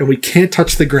there, and we can't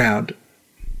touch the ground.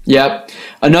 Yep.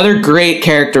 Another great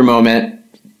character moment,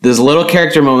 those little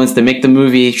character moments that make the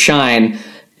movie shine,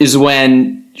 is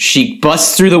when she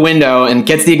busts through the window and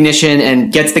gets the ignition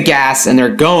and gets the gas, and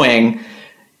they're going,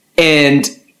 and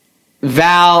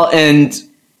Val and...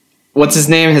 what's his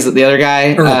name? The other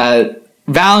guy?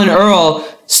 Val and Earl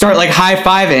start like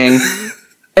high-fiving,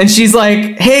 and she's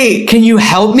like, hey, can you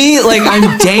help me? Like,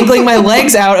 I'm dangling my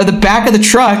legs out of the back of the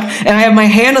truck, and I have my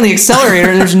hand on the accelerator,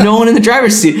 and there's no one in the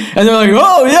driver's seat. And they're like,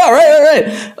 oh, yeah,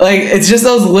 right. Like, it's just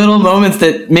those little moments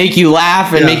that make you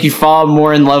laugh and make you fall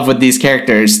more in love with these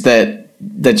characters that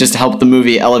just help the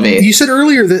movie elevate. You said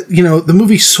earlier that, the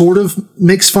movie sort of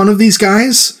makes fun of these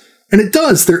guys, and it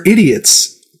does. They're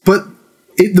idiots. But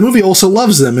the movie also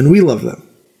loves them, and we love them.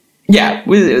 Yeah,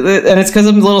 and it's because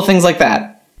of little things like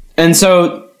that. And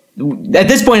so at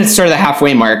this point, it's sort of the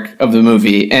halfway mark of the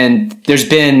movie. And there's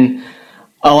been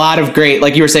a lot of great,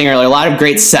 like you were saying earlier, a lot of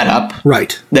great setup.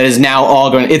 Right. That is now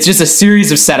all going, it's just a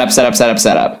series of setup,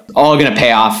 all going to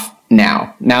pay off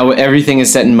now. Now everything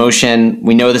is set in motion.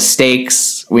 We know the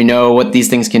stakes. We know what these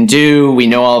things can do. We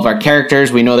know all of our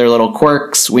characters. We know their little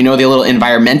quirks. We know the little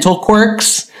environmental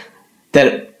quirks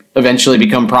that eventually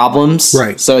become problems.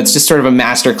 Right. So it's just sort of a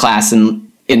masterclass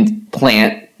in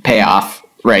plant payoff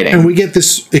writing. And we get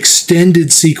this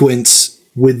extended sequence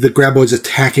with the graboids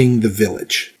attacking the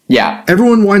village. Yeah.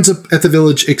 Everyone winds up at the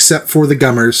village except for the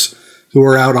Gummers, who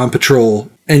are out on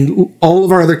patrol. And all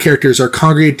of our other characters are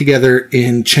congregated together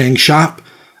in Chang's shop.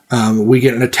 We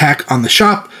get an attack on the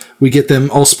shop. We get them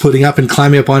all splitting up and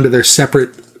climbing up onto their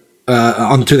separate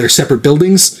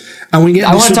buildings. And we get.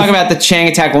 I want to talk about the Chang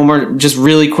attack one more, just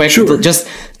really quick. Sure. Just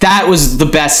that was the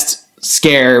best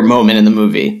scare moment in the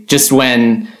movie. Just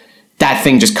when that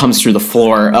thing just comes through the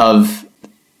floor of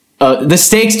the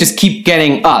stakes just keep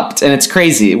getting upped, and it's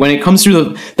crazy. When it comes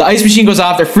through, the ice machine goes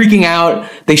off, they're freaking out,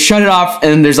 they shut it off,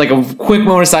 and there's like a quick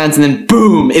moment of silence, and then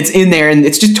boom, it's in there, and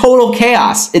it's just total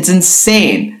chaos. It's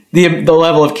insane, the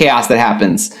level of chaos that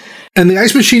happens. And the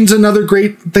ice machine's another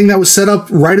great thing that was set up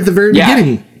right at the very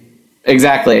beginning.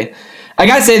 Exactly. I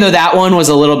gotta say, though, that one was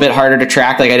a little bit harder to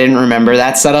track. Like, I didn't remember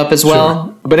that setup as well.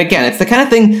 Sure. But again, it's the kind of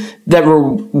thing that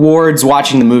rewards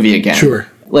watching the movie again. Sure.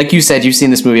 Like you said, you've seen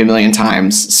this movie a million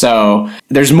times. So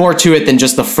there's more to it than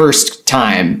just the first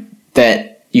time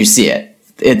that you see it.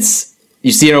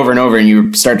 You see it over and over, and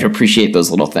you start to appreciate those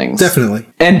little things. Definitely.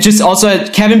 And just also,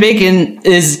 Kevin Bacon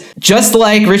is just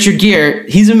like Richard Gere.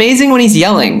 He's amazing when he's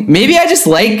yelling. Maybe I just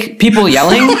like people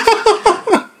yelling,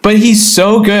 but he's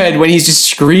so good when he's just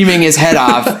screaming his head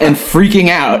off and freaking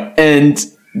out and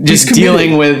just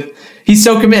dealing with... He's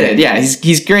so committed. Yeah,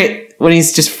 he's great when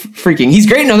he's just freaking. He's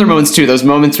great in other moments, too. Those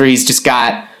moments where he's just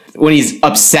got... When he's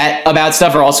upset about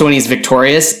stuff, or also when he's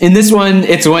victorious. In this one,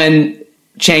 it's when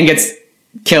Chang gets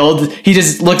killed. He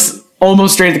just looks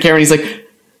almost straight at the camera and he's like,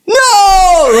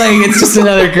 no! Like, it's just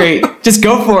another great, just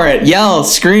go for it, yell,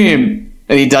 scream,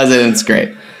 and he does it, and it's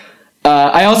great.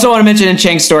 I also want to mention in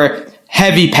Chang's store,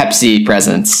 heavy Pepsi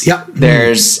presence. Yep.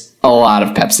 There's a lot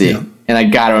of Pepsi, and I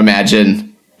gotta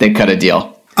imagine they cut a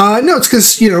deal. No, it's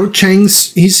because,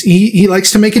 Chang's, he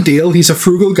likes to make a deal. He's a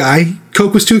frugal guy.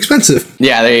 Coke was too expensive.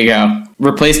 Yeah, there you go.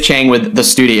 Replace Chang with the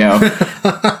studio.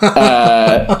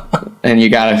 And you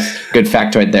got a good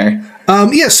factoid there.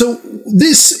 So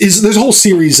there's a whole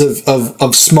series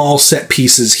of small set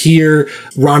pieces here.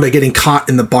 Rhonda getting caught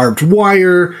in the barbed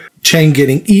wire, Chang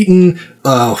getting eaten,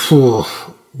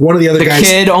 one of the other guys. The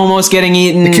kid almost getting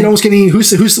eaten. What's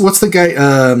the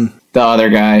guy? The other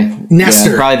guy.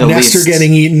 Nestor. Yeah, probably the Nestor least.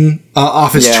 getting eaten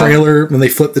off his trailer when they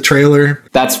flip the trailer.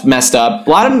 That's messed up. A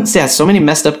lot of them, so many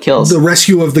messed up kills. The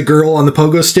rescue of the girl on the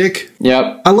pogo stick.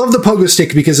 Yep. I love the pogo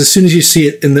stick because as soon as you see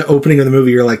it in the opening of the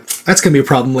movie, you're like, that's going to be a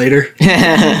problem later.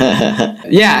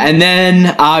 Yeah, and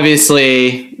then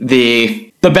obviously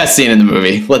the best scene in the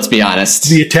movie, let's be honest.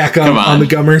 The attack on the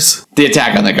Gummers. The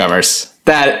attack on the Gummers.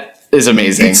 That is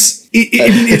amazing.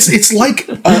 It's like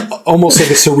almost like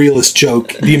a surrealist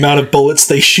joke. The amount of bullets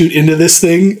they shoot into this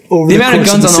thing over the amount of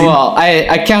guns on the the wall.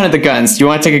 I counted the guns. Do you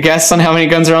want to take a guess on how many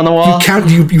guns are on the wall?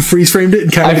 You freeze framed it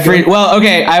and counted the guns? Well,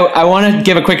 okay. I want to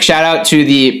give a quick shout out to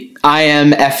the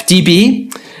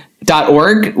imfdb.org,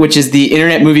 which is the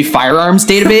Internet Movie Firearms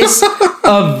Database.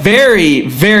 A very,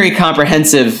 very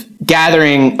comprehensive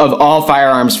gathering of all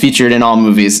firearms featured in all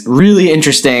movies. Really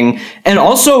interesting. And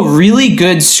also really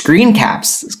good screen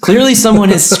caps. Clearly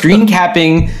someone is screen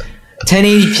capping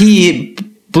 1080p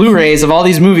Blu-rays of all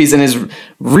these movies and is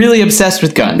really obsessed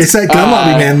with guns. It's that gun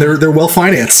lobby, man. They're well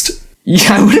financed.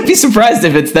 Yeah, I wouldn't be surprised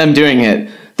if it's them doing it.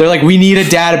 They're like, we need a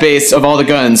database of all the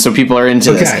guns so people are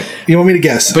into this. Okay, you want me to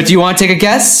guess? But do you want to take a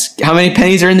guess? How many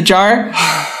pennies are in the jar?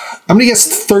 I'm going to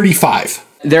guess 35.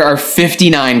 There are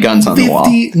 59 guns on the wall.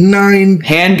 59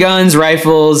 handguns,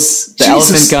 rifles, the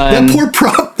elephant gun.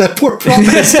 That poor prop.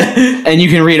 And you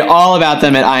can read all about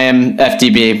them at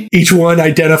IMFDB. Each one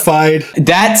identified.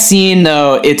 That scene,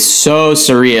 though, it's so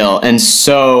surreal and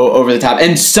so over the top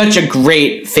and such a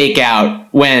great fake out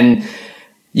when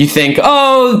you think,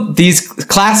 oh, these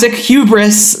classic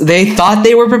hubris, they thought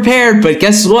they were prepared, but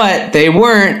guess what? They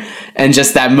weren't. And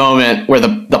just that moment where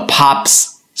the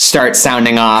pops start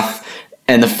sounding off.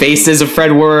 And the faces of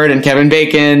Fred Ward and Kevin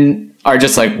Bacon are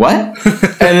just like, what?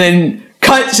 And then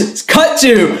cut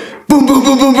to boom, boom,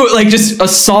 boom, boom, boom, like just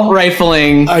assault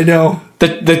rifling. I know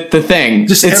the thing.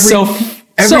 Just it's everything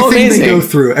so amazing. They go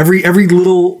through every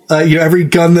little every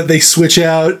gun that they switch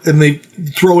out and they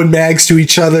throw in mags to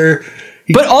each other.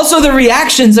 But also the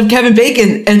reactions of Kevin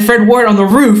Bacon and Fred Ward on the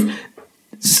roof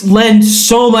lend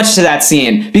so much to that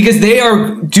scene because they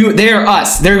are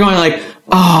us. They're going like,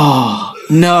 oh.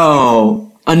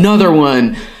 No, another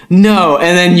one. No.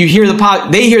 And then you hear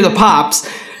they hear the pops,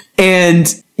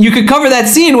 and you could cover that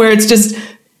scene where it's just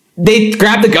they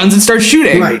grab the guns and start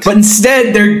shooting. Right. But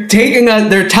instead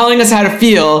they're telling us how to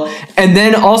feel and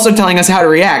then also telling us how to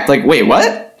react. Like, wait,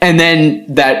 what? And then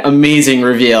that amazing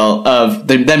reveal of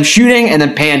them shooting and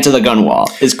then pan to the gun wall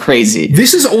is crazy.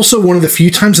 This is also one of the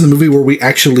few times in the movie where we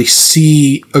actually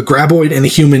see a graboid and a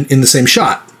human in the same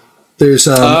shot. There's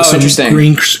some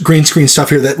green screen stuff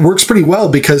here that works pretty well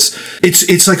because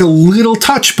it's like a little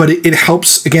touch, but it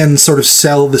helps, again, sort of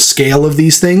sell the scale of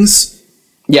these things.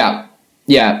 Yeah.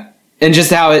 And just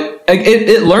how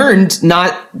it learned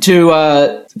not to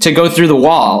go through the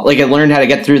wall. Like, it learned how to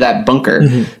get through that bunker.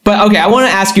 Mm-hmm. But, okay, I want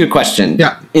to ask you a question.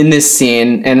 Yeah. In this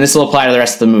scene, and this will apply to the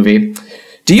rest of the movie.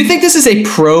 Do you think this is a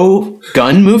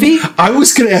pro-gun movie? I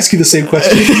was going to ask you the same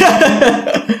question.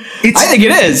 I think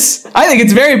it is. I think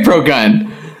it's very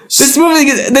pro-gun. This movie,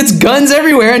 that's guns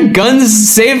everywhere, and guns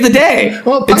save the day.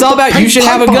 Well, it's all about you should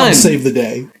have a gun. Save the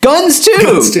day. Guns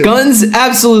too. Guns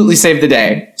absolutely save the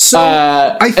day. So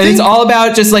I think, and it's all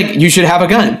about just like you should have a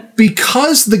gun.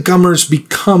 Because the Gummers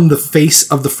become the face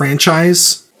of the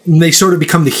franchise, and they sort of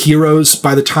become the heroes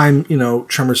by the time,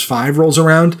 Tremors 5 rolls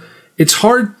around. It's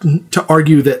hard to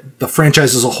argue that the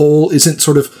franchise as a whole isn't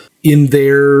sort of in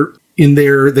their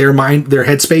mind, their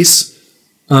headspace.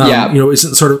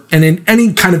 Isn't sort of, and in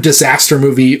any kind of disaster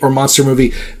movie or monster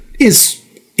movie is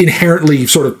inherently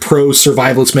sort of pro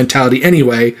survivalist mentality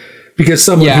anyway, because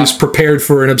someone who's prepared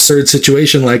for an absurd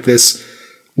situation like this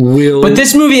will. But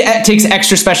this movie takes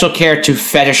extra special care to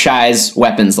fetishize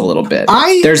weapons a little bit.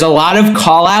 There's a lot of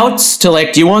call outs to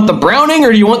like, do you want the Browning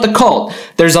or do you want the Colt?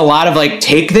 There's a lot of like,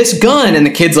 take this gun. And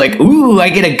the kid's like, ooh, I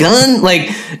get a gun. Like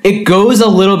it goes a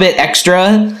little bit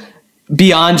extra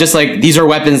beyond just like, these are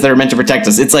weapons that are meant to protect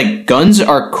us. It's like guns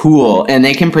are cool and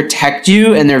they can protect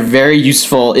you and they're very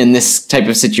useful in this type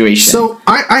of situation. So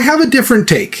I have a different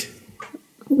take.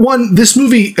 One, this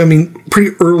movie,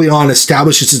 pretty early on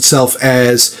establishes itself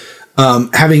as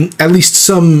having at least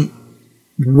some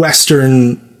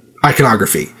Western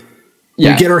iconography.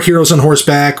 Yeah. We get our heroes on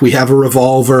horseback. We have a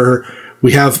revolver.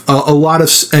 We have a lot of,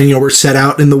 we're set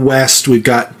out in the West. We've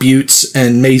got buttes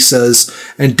and mesas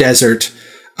and desert.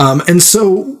 And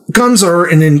so guns are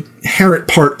an inherent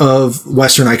part of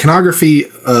Western iconography,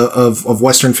 of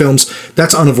Western films.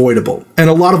 That's unavoidable. And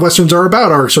a lot of Westerns are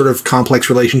about our sort of complex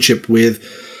relationship with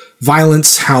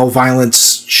violence, how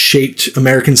violence shaped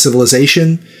American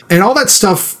civilization. And all that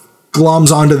stuff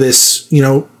gloms onto this,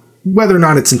 whether or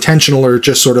not it's intentional or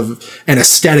just sort of an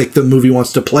aesthetic the movie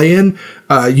wants to play in,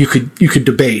 you could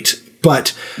debate.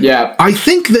 But yeah, I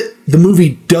think that the movie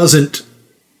doesn't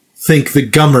think the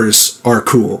Gummers are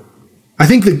cool. I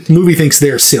think the movie thinks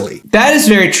they're silly. That is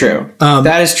very true.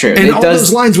 That is true. And all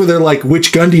those lines where they're like,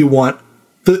 which gun do you want?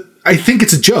 I think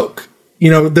it's a joke.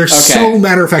 They're so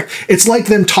matter of fact. It's like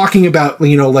them talking about,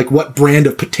 like what brand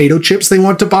of potato chips they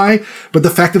want to buy. But the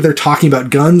fact that they're talking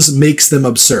about guns makes them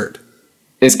absurd.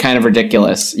 Is kind of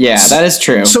ridiculous. Yeah, that is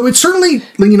true. So it certainly,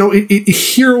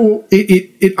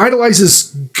 it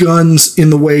idolizes guns in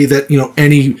the way that,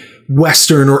 any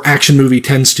Western or action movie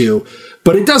tends to,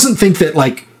 but it doesn't think that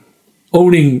like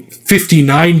owning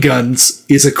 59 guns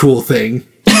is a cool thing.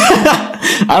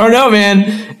 I don't know,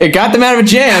 man. It got them out of a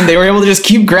jam. They were able to just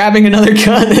keep grabbing another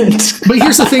gun. But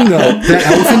here's the thing, though: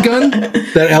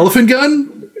 that elephant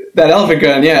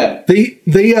gun, yeah.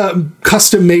 They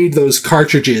custom made those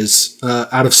cartridges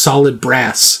out of solid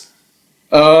brass.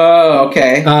 Oh,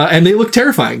 okay. And they look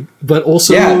terrifying, but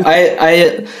also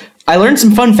I learned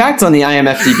some fun facts on the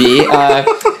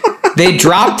IMFDB. They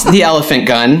dropped the elephant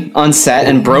gun on set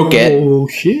and broke it. Oh,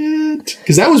 shit.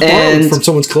 Because that was borrowed from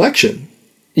someone's collection.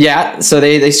 Yeah, so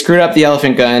they screwed up the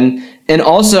elephant gun. And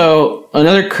also,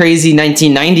 another crazy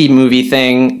 1990 movie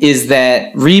thing is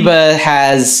that Reba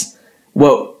has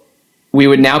what we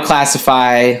would now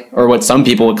classify, or what some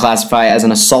people would classify as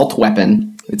an assault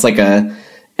weapon. It's like a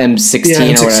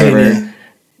M16 or whatever. Yeah.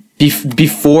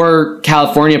 Before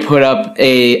California put up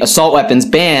a assault weapons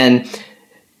ban,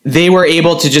 they were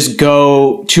able to just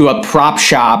go to a prop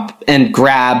shop and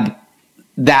grab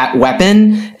that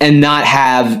weapon and not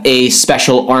have a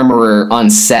special armorer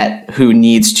on set who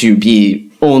needs to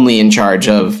be only in charge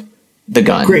of the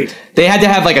gun. Great. They had to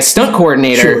have like a stunt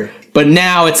coordinator, sure. But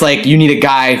now it's like you need a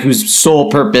guy whose sole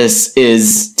purpose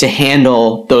is to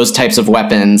handle those types of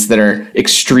weapons that are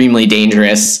extremely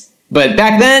dangerous. But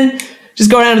back then, just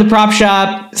go down to the prop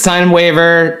shop, sign a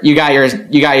waiver. You got your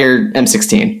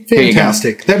M16.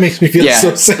 Fantastic. That makes me feel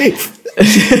so safe.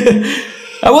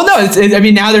 Well, no.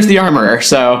 Now there's the armorer,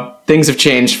 so things have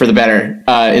changed for the better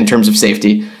in terms of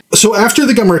safety. So after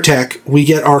the Gummer attack, we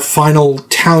get our final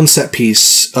town set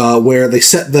piece where they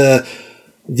set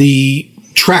the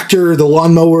tractor, the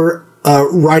lawnmower,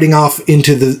 riding off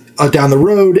into the down the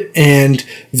road, and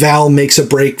Val makes a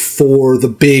break for the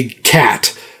big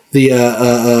cat.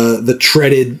 The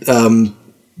treaded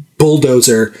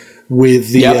bulldozer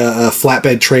with the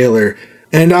flatbed trailer,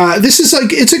 and this is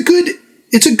like it's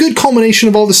a good culmination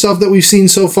of all the stuff that we've seen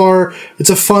so far. It's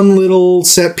a fun little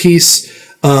set piece.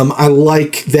 I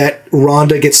like that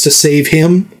Rhonda gets to save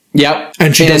him. Yep,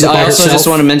 and she does it by I also herself. Just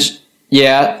want to mention,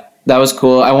 that was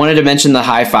cool. I wanted to mention the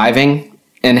high-fiving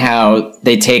and how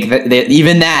they take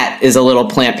even that is a little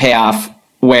plant payoff.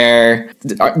 Where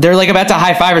they're like about to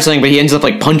high five or something, but he ends up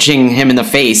like punching him in the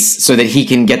face so that he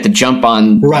can get the jump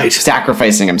on, right?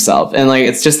 Sacrificing himself, and like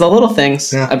it's just the little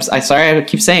things. Yeah. I'm sorry I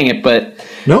keep saying it, but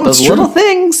No, those it's true. little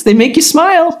things, they make you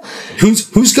smile.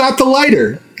 Who's got the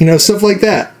lighter? Stuff like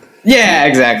that. Yeah,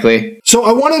 exactly. So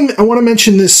I want to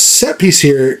mention this set piece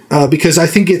here because I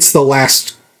think it's the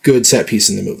last good set piece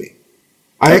in the movie.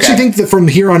 I actually think that from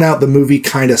here on out, the movie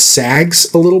kind of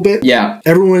sags a little bit. Yeah.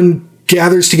 Everyone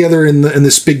gathers together in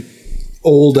this big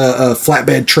old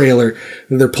flatbed trailer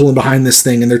that they're pulling behind this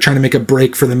thing, and they're trying to make a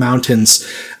break for the mountains.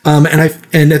 And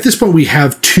at this point, we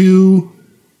have 2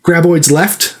 graboids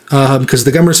left because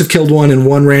the Gummers have killed one, and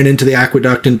one ran into the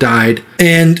aqueduct and died.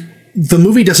 And the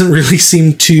movie doesn't really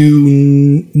seem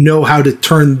to know how to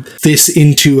turn this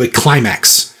into a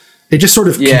climax. It just sort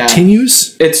of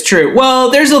continues. It's true.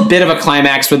 Well, there's a bit of a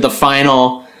climax with the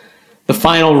final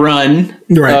run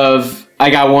of I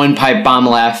got one pipe bomb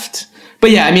left.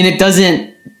 But yeah, I mean, it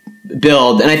doesn't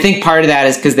build. And I think part of that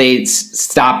is because they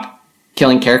stop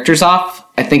killing characters off.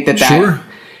 I think that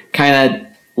kind of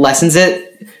lessens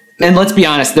it. And let's be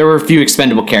honest, there were a few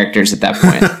expendable characters at that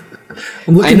point.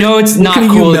 I know it's not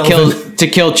cool to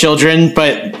kill children,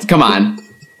 but come on.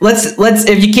 Let's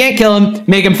if you can't kill him,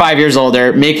 make him 5 years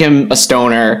older, make him a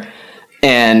stoner,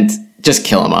 and just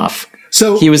kill him off.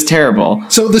 So he was terrible.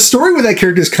 So the story with that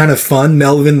character is kind of fun,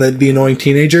 Melvin, the annoying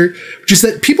teenager, which is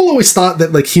that people always thought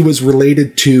that like he was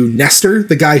related to Nestor,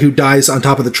 the guy who dies on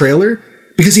top of the trailer,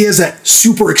 because he has that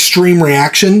super extreme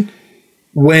reaction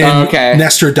when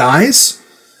Nestor dies.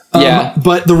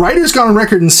 But the writers got on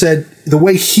record and said the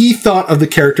way he thought of the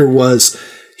character was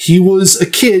he was a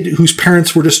kid whose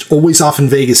parents were just always off in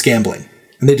Vegas gambling,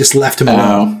 and they just left him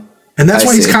alone. And that's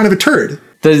why he's kind of a turd.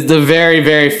 The very,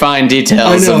 very fine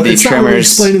details of the Tremors. Not really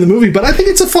explained in the movie, but I think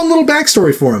it's a fun little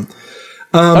backstory for him.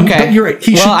 But you're right.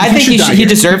 I think he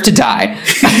deserved to die.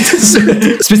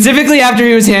 Specifically after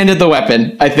he was handed the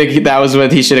weapon. I think that was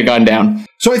what he should have gone down.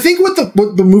 So I think what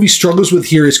the movie struggles with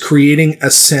here is creating a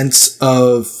sense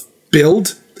of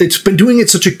build. It's been doing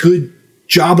it such a good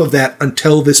job of that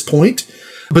until this point.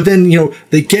 But then,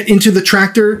 they get into the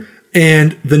tractor,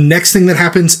 and the next thing that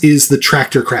happens is the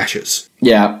tractor crashes.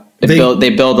 Yeah. They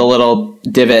build a little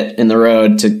divot in the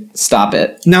road to stop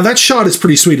it. Now, that shot is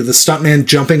pretty sweet of the stuntman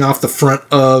jumping off the front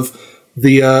of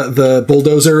the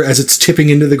bulldozer as it's tipping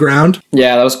into the ground.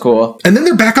 Yeah, that was cool. And then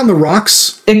they're back on the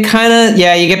rocks. It kind of,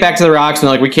 you get back to the rocks and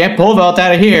they're like, we can't pull Velt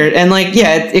out of here. And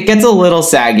it gets a little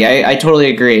saggy. I totally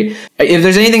agree. If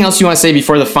there's anything else you want to say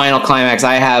before the final climax,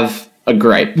 I have a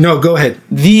gripe. No, go ahead.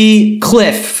 The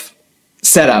cliff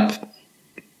setup,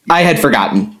 I had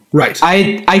forgotten. Right.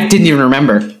 I didn't even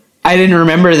remember. I didn't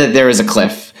remember that there was a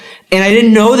cliff. And I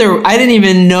didn't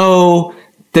even know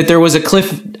that there was a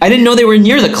cliff. I didn't know they were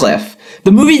near the cliff.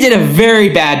 The movie did a very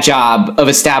bad job of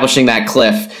establishing that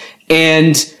cliff.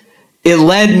 And it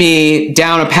led me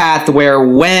down a path where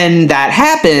when that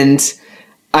happened,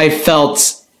 I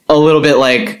felt a little bit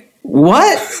like,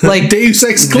 what? Like Deus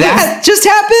Ex Cliff. That just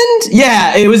happened?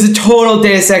 Yeah, it was a total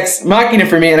Deus Ex Machina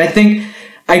for me. And I think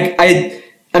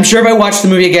I'm sure if I watched the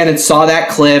movie again and saw that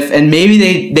cliff, and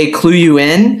maybe they clue you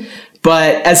in,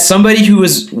 but as somebody who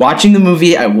was watching the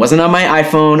movie, I wasn't on my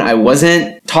iPhone, I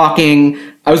wasn't talking,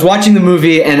 I was watching the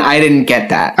movie, and I didn't get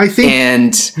that.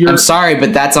 And I'm sorry,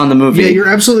 but that's on the movie. Yeah, you're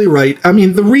absolutely right. I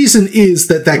mean, the reason is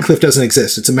that cliff doesn't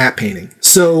exist. It's a matte painting.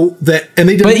 So that, and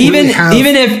they didn't even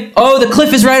if, the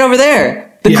cliff is right over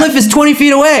there. The cliff is 20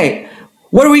 feet away.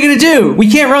 What are we going to do? We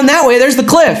can't run that way. There's the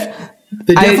cliff.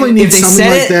 They definitely need something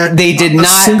like that. They did not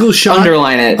single shot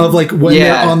underline it. Of like when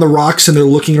they're on the rocks and they're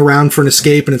looking around for an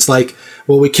escape, and it's like,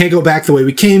 well, we can't go back the way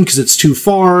we came because it's too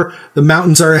far. The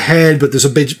mountains are ahead, but there's a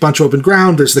bunch of open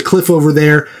ground. There's the cliff over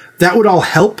there. That would all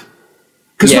help.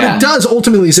 Because what it does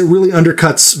ultimately is it really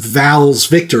undercuts Val's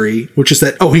victory, which is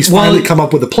that, he's finally come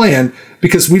up with a plan,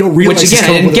 because we don't realize he's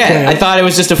come up with a plan. I thought it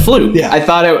was just a fluke. Yeah.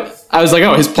 I was like,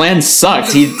 his plan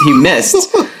sucked. He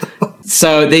missed.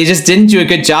 So they just didn't do a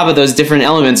good job of those different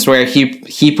elements where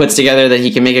he puts together that he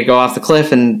can make it go off the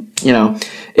cliff. And,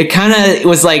 it kind of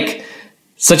was like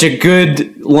such a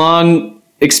good, long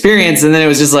experience. And then it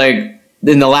was just like,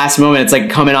 in the last moment, it's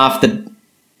like coming off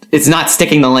it's not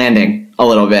sticking the landing a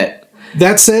little bit.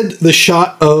 That said, the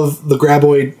shot of the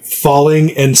graboid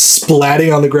falling and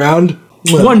splatting on the ground,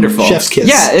 wonderful. Chef's kiss.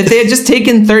 Yeah, if they had just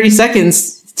taken 30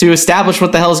 seconds to establish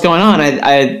what the hell is going on,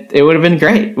 it would have been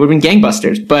great. It would have been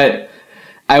gangbusters. But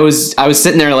I was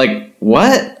sitting there like,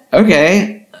 what?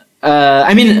 Okay.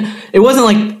 I mean, it wasn't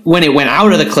like when it went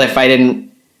out of the cliff, I didn't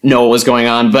know what was going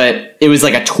on, but it was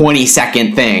like a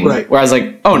 20-second thing. Right. Where I was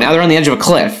like, now they're on the edge of a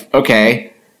cliff. Okay.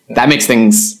 That makes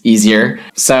things easier.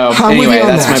 So anyway,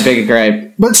 that's my big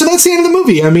gripe. But so that's the end of the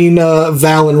movie. I mean,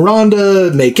 Val and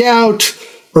Rhonda make out.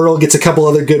 Earl gets a couple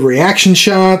other good reaction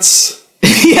shots.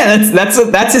 Yeah,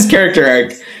 that's his character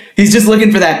arc. He's just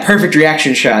looking for that perfect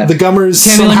reaction shot. The Gummers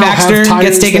Tammy Lynn somehow Baxter have tires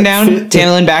gets taken down. fit.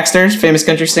 Tammy Lynn Baxter, famous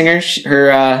country singer.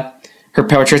 Her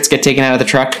portraits get taken out of the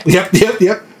truck. Yep.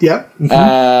 Mm-hmm.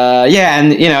 Yeah,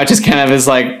 and it just kind of is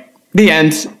like the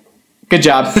end. Good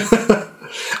job.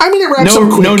 I mean, it wraps up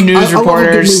quick. No news reporters. I love a good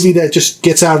reporters. movie that just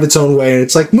gets out of its own way, and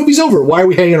it's like, movie's over. Why are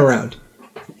we hanging around?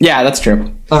 Yeah, that's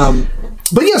true.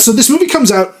 But yeah, so this movie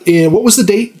comes out in, what was the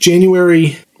date?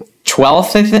 January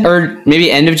 12th, I think, or maybe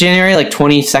end of January, like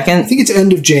 22nd. I think it's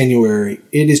end of January.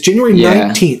 It is January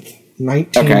 19th,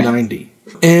 1990. Okay.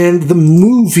 And the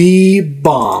movie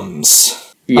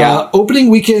bombs. Yeah. Opening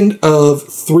weekend of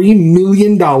 $3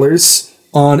 million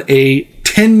on a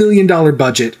 $10 million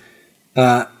budget.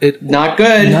 Not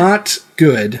good. Not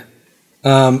good. It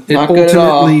Not good at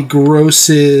all. ultimately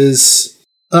grosses...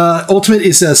 ultimate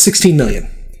is $16 million.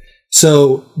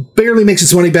 So barely makes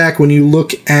its money back. When you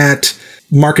look at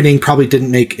marketing, probably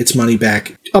didn't make its money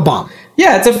back. A bomb.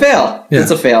 Yeah, it's a fail. Yeah.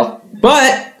 It's a fail.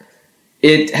 But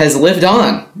it has lived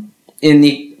on in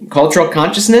the cultural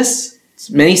consciousness.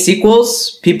 Many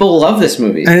sequels. People love this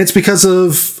movie. And it's because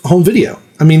of home video.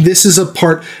 I mean, this is a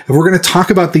part... If we're going to talk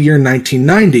about the year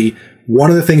 1990, one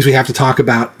of the things we have to talk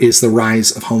about is the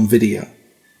rise of home video.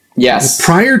 Yes.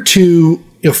 Prior to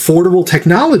affordable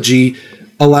technology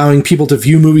allowing people to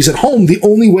view movies at home, the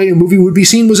only way a movie would be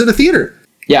seen was at a theater.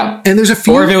 Yeah. And there's a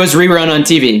few... Or if it was rerun on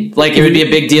TV. Like, it would be a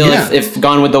big deal if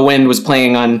Gone with the Wind was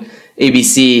playing on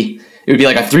ABC. It would be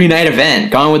like a 3-night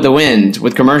event, Gone with the Wind,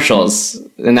 with commercials.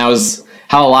 And that was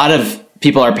how a lot of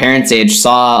people our parents' age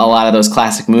saw a lot of those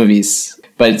classic movies.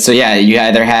 But, so yeah, you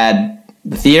either had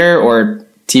the theater or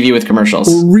TV with commercials.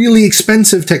 Really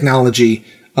expensive technology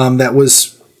that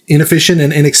was inefficient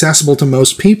and inaccessible to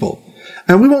most people.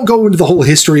 And we won't go into the whole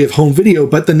history of home video,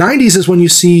 but the 90s is when you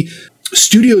see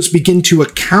studios begin to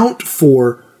account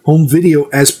for home video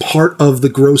as part of the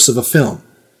gross of a film.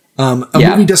 A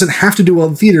movie doesn't have to do well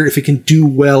in theater if it can do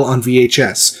well on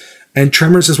VHS. And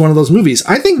Tremors is one of those movies.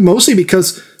 I think mostly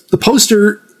because the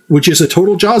poster, which is a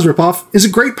total Jaws ripoff, is a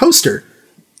great poster.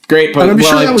 Great poster. And I'm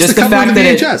sure that was just the cover of the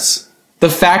VHS. The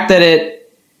fact that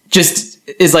it just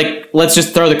is like, let's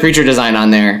just throw the creature design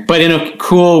on there, but in a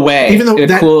cool way. Even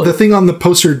though the thing on the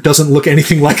poster doesn't look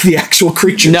anything like the actual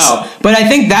creatures. No, but I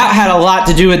think that had a lot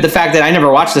to do with the fact that I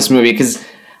never watched this movie because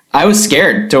I was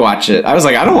scared to watch it. I was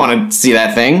like, I don't want to see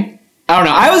that thing. I don't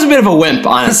know. I was a bit of a wimp,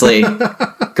 honestly,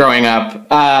 growing up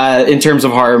in terms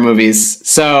of horror movies.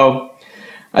 So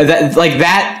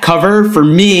that cover for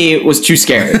me was too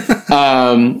scary.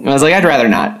 I was like, I'd rather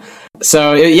not.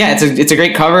 So yeah, it's a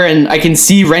great cover, and I can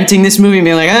see renting this movie and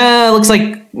being like, it looks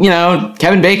like,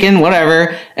 Kevin Bacon,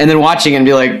 whatever, and then watching it and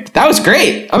be like, that was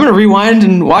great. I'm gonna rewind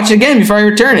and watch it again before I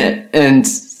return it, and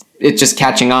it's just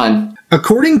catching on.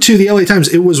 According to the LA Times,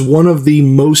 it was one of the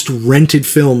most rented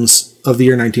films of the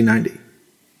year 1990.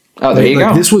 Oh, there you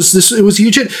go. It was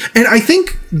huge hit. And I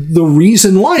think the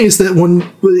reason why is that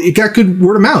when it got good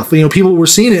word of mouth, people were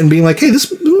seeing it and being like, hey,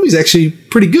 this movie's actually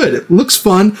pretty good. It looks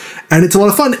fun and it's a lot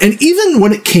of fun. And even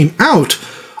when it came out,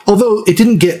 although it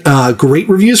didn't get great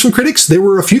reviews from critics, there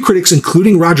were a few critics,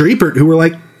 including Roger Ebert, who were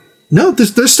like, no,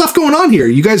 there's stuff going on here.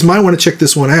 You guys might want to check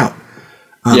this one out.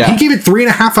 He gave it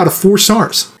 3.5 out of 4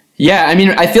 stars. Yeah, I mean,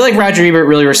 I feel like Roger Ebert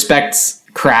really respects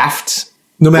craft.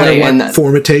 No matter what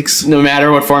form it takes. No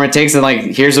matter what form it takes. And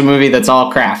here's a movie that's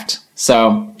all craft.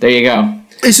 So there you go.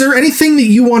 Is there anything that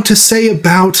you want to say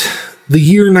about the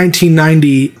year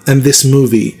 1990 and this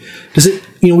movie? Does it,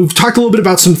 we've talked a little bit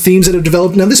about some themes that have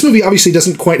developed. Now, this movie obviously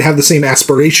doesn't quite have the same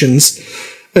aspirations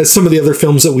as some of the other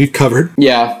films that we've covered.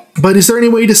 Yeah. But is there any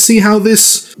way to see how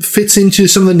this fits into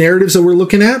some of the narratives that we're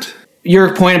looking at?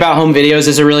 Your point about home videos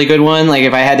is a really good one.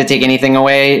 If I had to take anything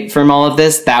away from all of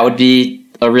this, that would be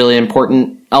a really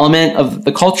important element of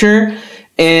the culture.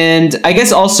 And I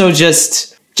guess also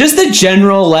just the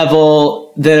general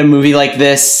level that a movie like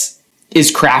this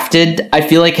is crafted, I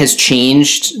feel like has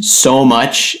changed so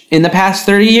much in the past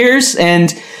 30 years.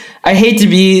 And I hate to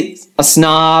be a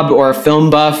snob or a film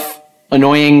buff,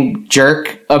 annoying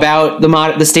jerk about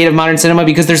the state of modern cinema,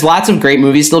 because there's lots of great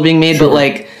movies still being made, sure.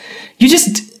 But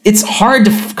it's hard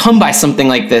to come by something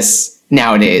like this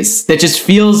nowadays that just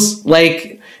feels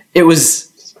like it was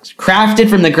crafted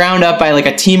from the ground up by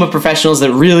a team of professionals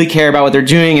that really care about what they're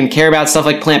doing and care about stuff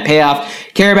like plant payoff,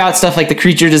 care about stuff like the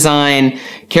creature design,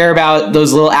 care about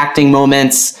those little acting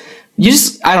moments.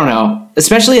 I don't know,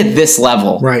 especially at this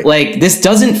level. Right. This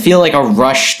doesn't feel like a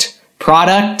rushed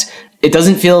product. It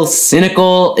doesn't feel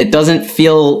cynical. It doesn't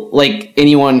feel like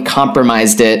anyone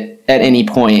compromised it at any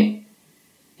point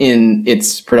in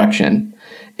its production.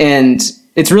 And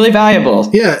it's really valuable.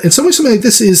 Yeah, in some ways something like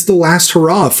this is the last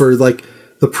hurrah for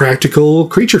the practical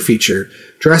creature feature.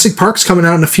 Jurassic Park's coming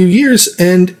out in a few years,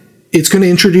 and it's going to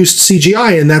introduce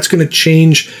CGI, and that's going to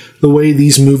change the way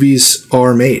these movies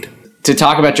are made. To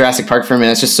talk about Jurassic Park for a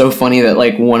minute, it's just so funny that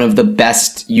like one of the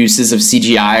best uses of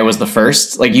CGI was the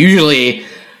first. Like usually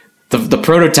the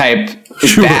prototype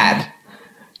is bad,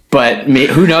 but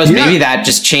who knows? Maybe that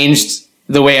just changed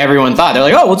the way everyone thought. They're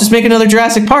like, oh, we'll just make another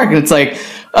Jurassic Park, and it's like,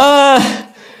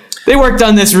 they worked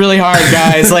on this really hard,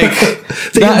 guys. Like,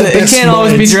 it can't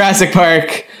always be Jurassic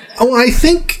Park. Oh, I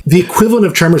think the equivalent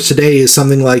of Tremors today is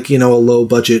something like, a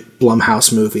low-budget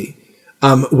Blumhouse movie,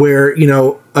 where,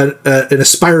 an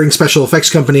aspiring special effects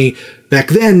company back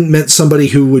then meant somebody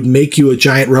who would make you a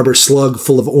giant rubber slug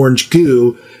full of orange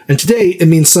goo, and today it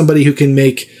means somebody who can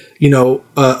make,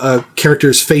 a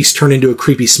character's face turn into a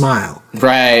creepy smile.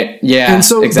 Right, yeah, and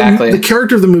so exactly. The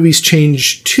character of the movies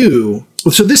changed, too.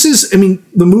 So this is,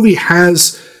 the movie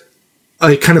has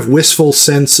a kind of wistful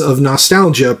sense of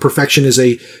nostalgia. Perfection is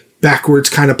a backwards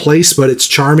kind of place, but it's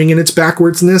charming in its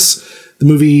backwardsness. The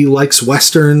movie likes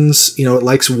Westerns, it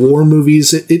likes war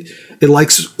movies. It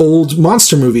likes old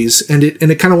monster movies, and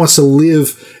it kind of wants to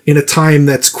live in a time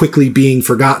that's quickly being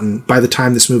forgotten by the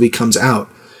time this movie comes out.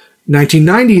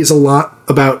 1990 is a lot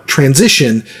about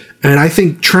transition, and I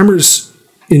think Tremors,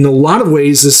 in a lot of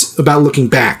ways, is about looking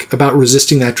back, about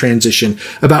resisting that transition,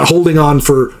 about holding on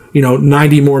for,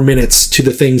 90 more minutes to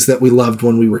the things that we loved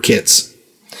when we were kids.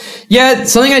 Yeah,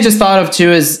 something I just thought of,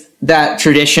 too, is that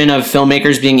tradition of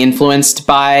filmmakers being influenced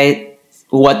by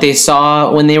what they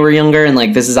saw when they were younger. And,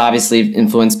 like, this is obviously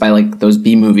influenced by, like, those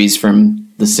B movies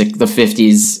from the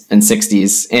 50s and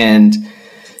 60s. And,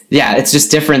 yeah, it's just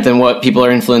different than what people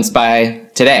are influenced by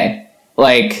today.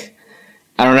 Like,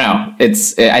 I don't know.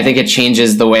 I think it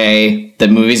changes the way that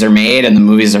movies are made and the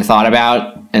movies are thought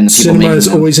about. And the people cinema is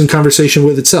always in conversation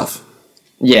with itself.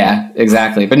 Yeah,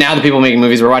 exactly. But now the people making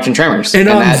movies were watching Tremors. And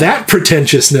on that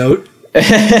pretentious note.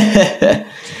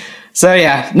 So,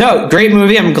 yeah. No, great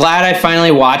movie. I'm glad I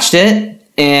finally watched it.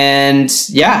 And,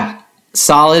 yeah,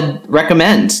 solid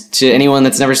recommend to anyone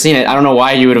that's never seen it. I don't know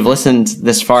why you would have listened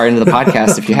this far into the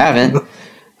podcast if you haven't.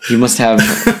 You must have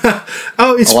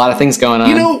a lot of things going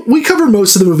on. We cover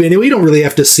most of the movie anyway. You don't really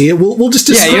have to see it. We'll just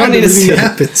describe everything that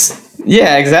happens.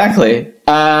 Yeah, exactly.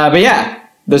 But yeah,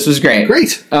 this was great.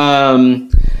 Great.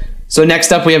 So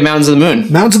next up, we have Mountains of the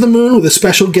Moon. Mountains of the Moon with a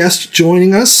special guest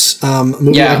joining us. A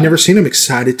movie I've never seen. I'm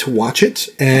excited to watch it.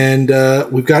 And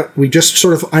we just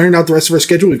sort of ironed out the rest of our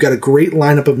schedule. We've got a great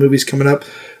lineup of movies coming up.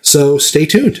 So stay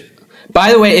tuned.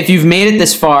 By the way, if you've made it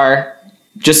this far,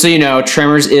 just so you know,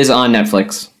 Tremors is on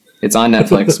Netflix. It's on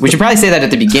Netflix. We should probably say that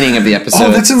at the beginning of the episode.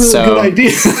 Oh, that's a really good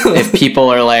idea. If people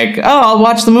are like, oh, I'll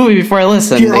watch the movie before I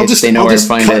listen, they know where to find it. I'll just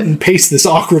cut and paste this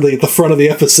awkwardly at the front of the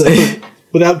episode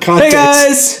without context. Hey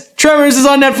guys, Tremors is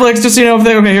on Netflix, just so you know.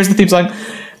 Okay, here's the theme song.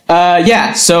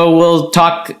 So we'll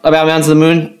talk about Mountains of the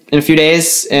Moon in a few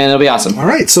days, and it'll be awesome. All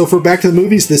right, so for Back to the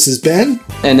Movies, this is Ben.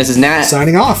 And this is Nat.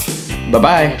 Signing off.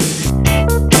 Bye-bye.